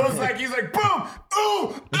you. I was like, he's like, boom,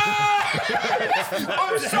 ooh, ah!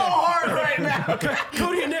 I'm so hard right now.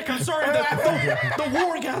 Cody and Nick, I'm sorry. The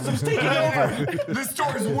wargasm's taking over. This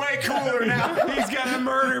story's way cooler now. He's got a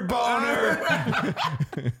murder boner.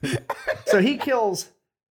 So he kills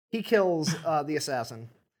the assassin,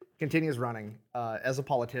 continues running as a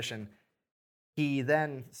politician. He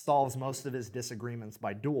then solves most of his disagreements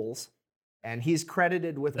by duels, and he's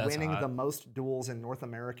credited with winning the most duels in North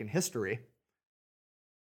American history.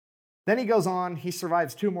 Then he goes on, he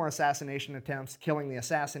survives 2 more assassination attempts, killing the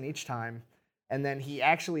assassin each time, and then he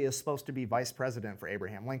actually is supposed to be vice president for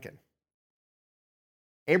Abraham Lincoln.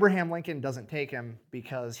 Abraham Lincoln doesn't take him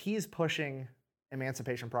because he's pushing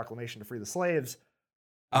Emancipation Proclamation to free the slaves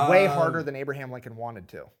way harder than Abraham Lincoln wanted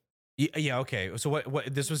to. Yeah, okay. So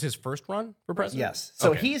what this was his first run for president? Yes.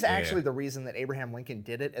 So Okay. he's Yeah, actually the reason that Abraham Lincoln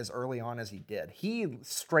did it as early on as he did. He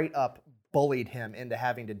straight up bullied him into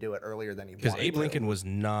having to do it earlier than he wanted Because to. Abe Lincoln was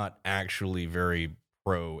not actually very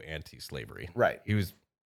pro anti-slavery. Right. He was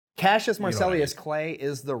Cassius know what I Marcellus Clay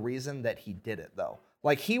is the reason that he did it, though.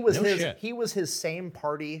 Like he was No shit. he was his same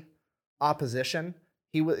party opposition.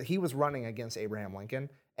 He was running against Abraham Lincoln,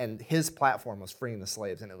 and his platform was freeing the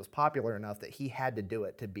slaves, and it was popular enough that he had to do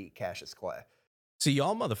it to beat Cassius Clay. See,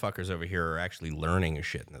 y'all motherfuckers over here are actually learning a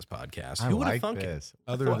shit in this podcast. Who would have thunk it?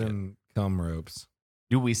 Other Fuck than cum ropes.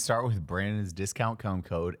 Do we start with Brandon's discount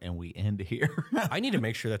code and we end here? I need to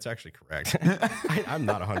make sure that's actually correct. I'm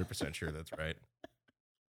not 100% sure that's right.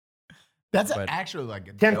 That's But- actually like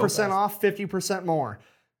a 10% dope- off, 50% more.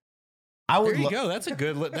 I There would you go. That's a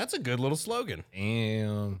good little slogan.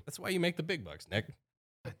 Damn. That's why you make the big bucks, Nick.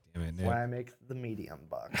 Damn it, That's why Nick. I make the medium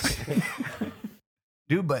bucks.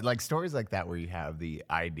 Dude, but like stories like that where you have the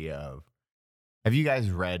idea of, have you guys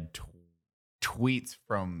read tweets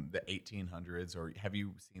from the 1800s, or have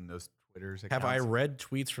you seen those Twitters accounts? Have I read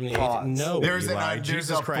tweets from the Thoughts. 1800s? No, There's Eli. there's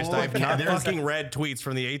Jesus a Christ, full I've not account- fucking read tweets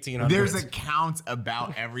from the 1800s. There's accounts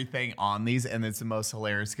about everything on these, and it's the most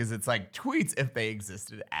hilarious because it's like tweets if they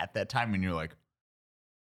existed at that time, and you're like,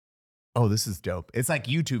 oh, this is dope. It's like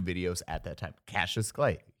YouTube videos at that time. Cassius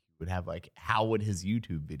Clay would have like, how would his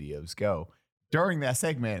YouTube videos go during that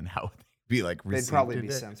segment, and how would they be like They'd received probably be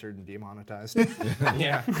today? censored and demonetized.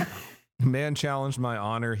 yeah. Man challenged my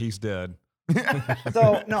honor. He's dead.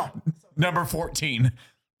 So, no. Number 14.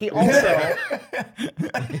 He also, That's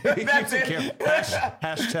it.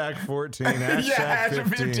 Hashtag 14. Hashtag Yeah,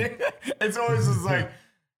 15. It's always just like,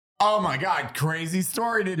 oh my God, crazy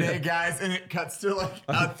story today, guys. And it cuts to like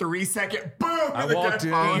a 3-second boom. I and the walked guy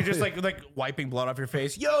in, falls. You're just like wiping blood off your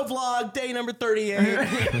face. Yo, vlog, day number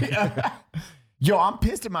 38. Yo, I'm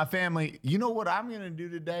pissed at my family. You know what I'm going to do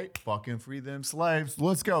today? Fucking free them slaves.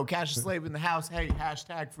 Let's go. Cash a slave in the house. Hey,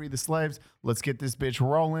 hashtag free the slaves. Let's get this bitch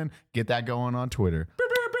rolling. Get that going on Twitter.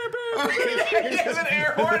 He has an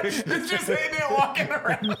air horn. It's just Hayden walking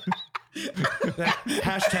around.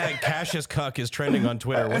 Hashtag Cassius Cuck is trending on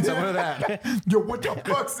Twitter. What's up with that? Yo, what the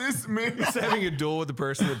fuck's this, man? He's having a duel with the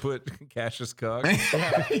person that put Cassius Cock.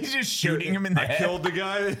 He's just shooting him in the head. Killed the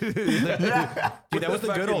guy. Dude, that was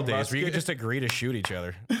the good old days where you could musket. just agree to shoot each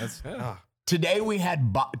other. That's Today we have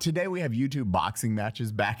YouTube boxing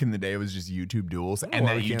matches. Back in the day, it was just YouTube duels, and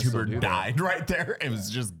well, that we can't still do YouTuber that. died right there. It was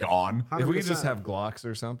just gone. If we could just 100%. have Glocks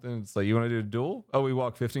or something, it's like, you want to do a duel? Oh, we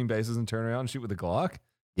walk 15 bases and turn around and shoot with a Glock?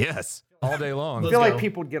 Yes, all day long. I feel like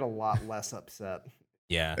people would get a lot less upset.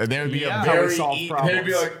 yeah. And there would be Yeah. a How we very solve they'd be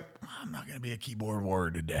problems. like, I'm not gonna be a keyboard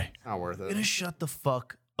warrior today. Not worth I'm gonna it. shut the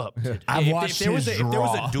fuck up. Today. I've If watched there was his a, if there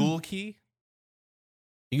was draw. a dual key,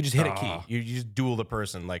 you could just hit a key. You just duel the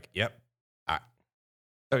person. Like, yep.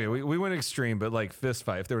 Okay, we went extreme, but like fist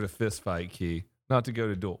fight. If there was a fist fight key, not to go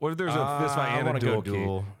to duel. What if there's a fist fight and a duel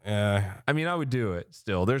key? Yeah. I mean, I would do it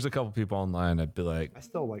still. There's a couple people online I'd be like, I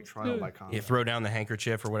still like trial by combat. You throw down the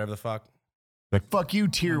handkerchief or whatever the fuck. Like, fuck you,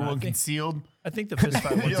 tier I one think- concealed. I think the fist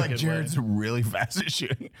fight was You're a like, good Jared's way. really fast at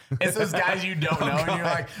shooting. It's those guys you don't know, and you're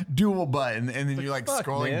like, dual button, and then you're like fuck,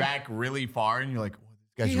 scrolling man. back really far, and you're like,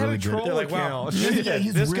 this guy's he had really a good. troll They're like, wow. account. Yeah,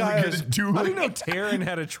 he's This really guy good is- at I dueling. didn't know Taryn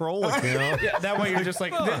had a troll account. Yeah, that way you're just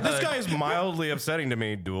like, this guy is mildly upsetting to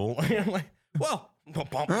me, duel. You're like, well,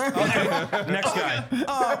 bump, bump. Okay, next guy.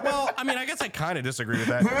 Well, I mean, I guess I kind of disagree with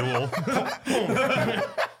that, duel.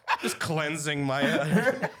 Just cleansing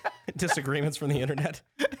my disagreements from the internet.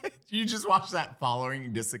 You just watch that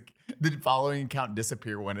the following account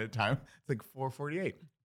disappear one at a time. It's like 448,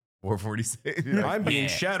 446. You're like, I'm being yeah.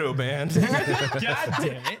 shadow banned. God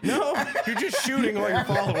damn it. No, you're just shooting all your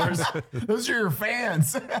followers. Those are your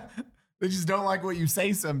fans. They just don't like what you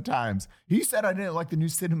say sometimes. He said I didn't like the new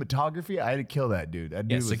cinematography. I had to kill that dude. That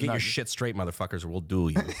dude Yeah, was so get not- your shit straight, motherfuckers, or we'll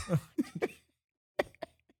duel you.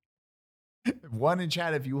 One in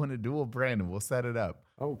chat if you want to duel Brandon. We'll set it up.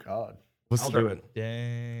 Oh God. We'll I'll start- do it.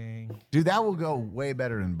 Dang. Dude, that will go way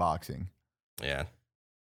better than boxing. Yeah.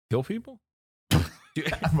 Kill people?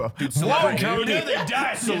 Celebrity, You know they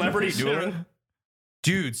die. celebrity dueling?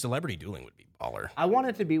 Dude, celebrity dueling would be baller. I want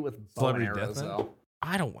it to be with bow and Celebrity arrows, deathmatch? though.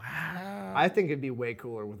 I don't. I think it'd be way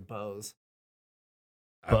cooler with bows.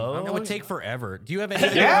 That would take forever. Do you have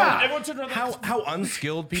any? Yeah. Everyone turned around. How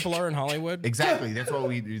unskilled people are in Hollywood? Exactly. That's what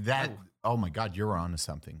we do. That. Oh my God, you're onto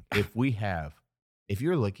something. If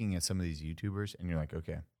you're looking at some of these YouTubers and you're like,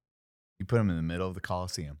 okay, you put them in the middle of the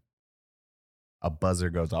Coliseum, a buzzer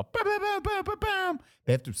goes off. Bam, bam, bam, bam, bam, bam.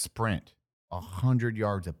 They have to sprint 100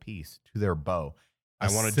 yards apiece to their bow. I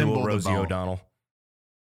want to Assemble duel the Rosie bow. O'Donnell.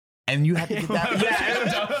 And you have to get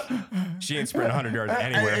that. She ain't sprinting 100 yards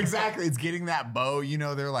anywhere. Exactly. It's getting that bow. You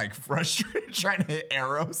know, they're like frustrated trying to hit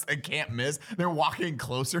arrows. They can't miss. They're walking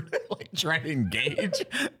closer to like trying to engage.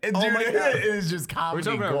 And Oh dude, my God. it is just We're comedy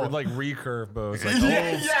talking about gold. like recurve bows. Like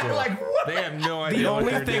yeah, old school. like what? They have no idea. The what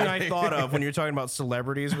only they're thing doing. I thought of when you're talking about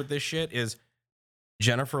celebrities with this shit is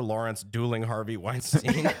Jennifer Lawrence dueling Harvey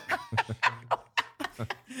Weinstein.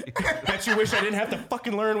 Bet you wish I didn't have to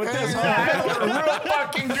fucking learn with this. Real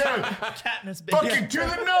fucking good. Katniss, bitch. Fucking to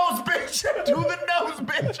the nose, bitch. To the nose,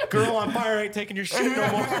 bitch. Girl on fire ain't taking your shit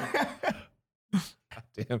no more.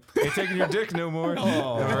 Damn. Ain't taking your dick no more. Oh.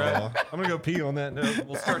 All right. I'm going to go pee on that note.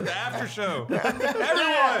 We'll start the after show.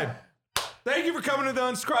 Everyone, thank you for coming to the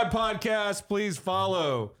Unscribed Podcast. Please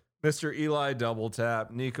follow Mr. Eli Double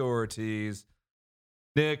Tap, Nikko Ortiz,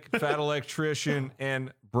 Nick, Fat Electrician,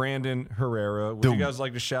 and Brandon Herrera. Would you guys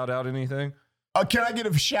like to shout out anything? Can I get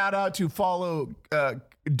a shout out to follow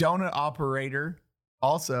Donut Operator?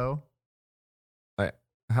 Also, Hi.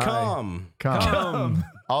 Come.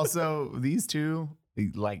 Also, these two,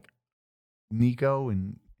 like Nikko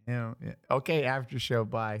and okay, after show.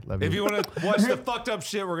 Bye. Love you. If you want to watch the fucked up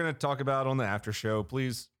shit we're going to talk about on the after show,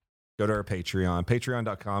 please go to our Patreon.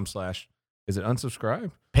 Patreon.com/ is it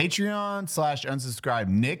unsubscribe? Patreon/unsubscribe.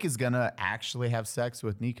 Nick is gonna actually have sex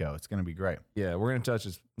with Nikko. It's gonna be great. Yeah, we're going to touch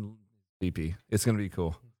his BP. It's going to be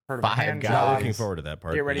cool. Heard of a Five hand guys. job. Looking forward to that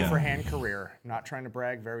part. Get ready Yeah. for hand career. Not trying to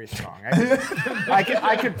brag, very strong.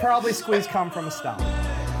 I could probably squeeze cum from a stone.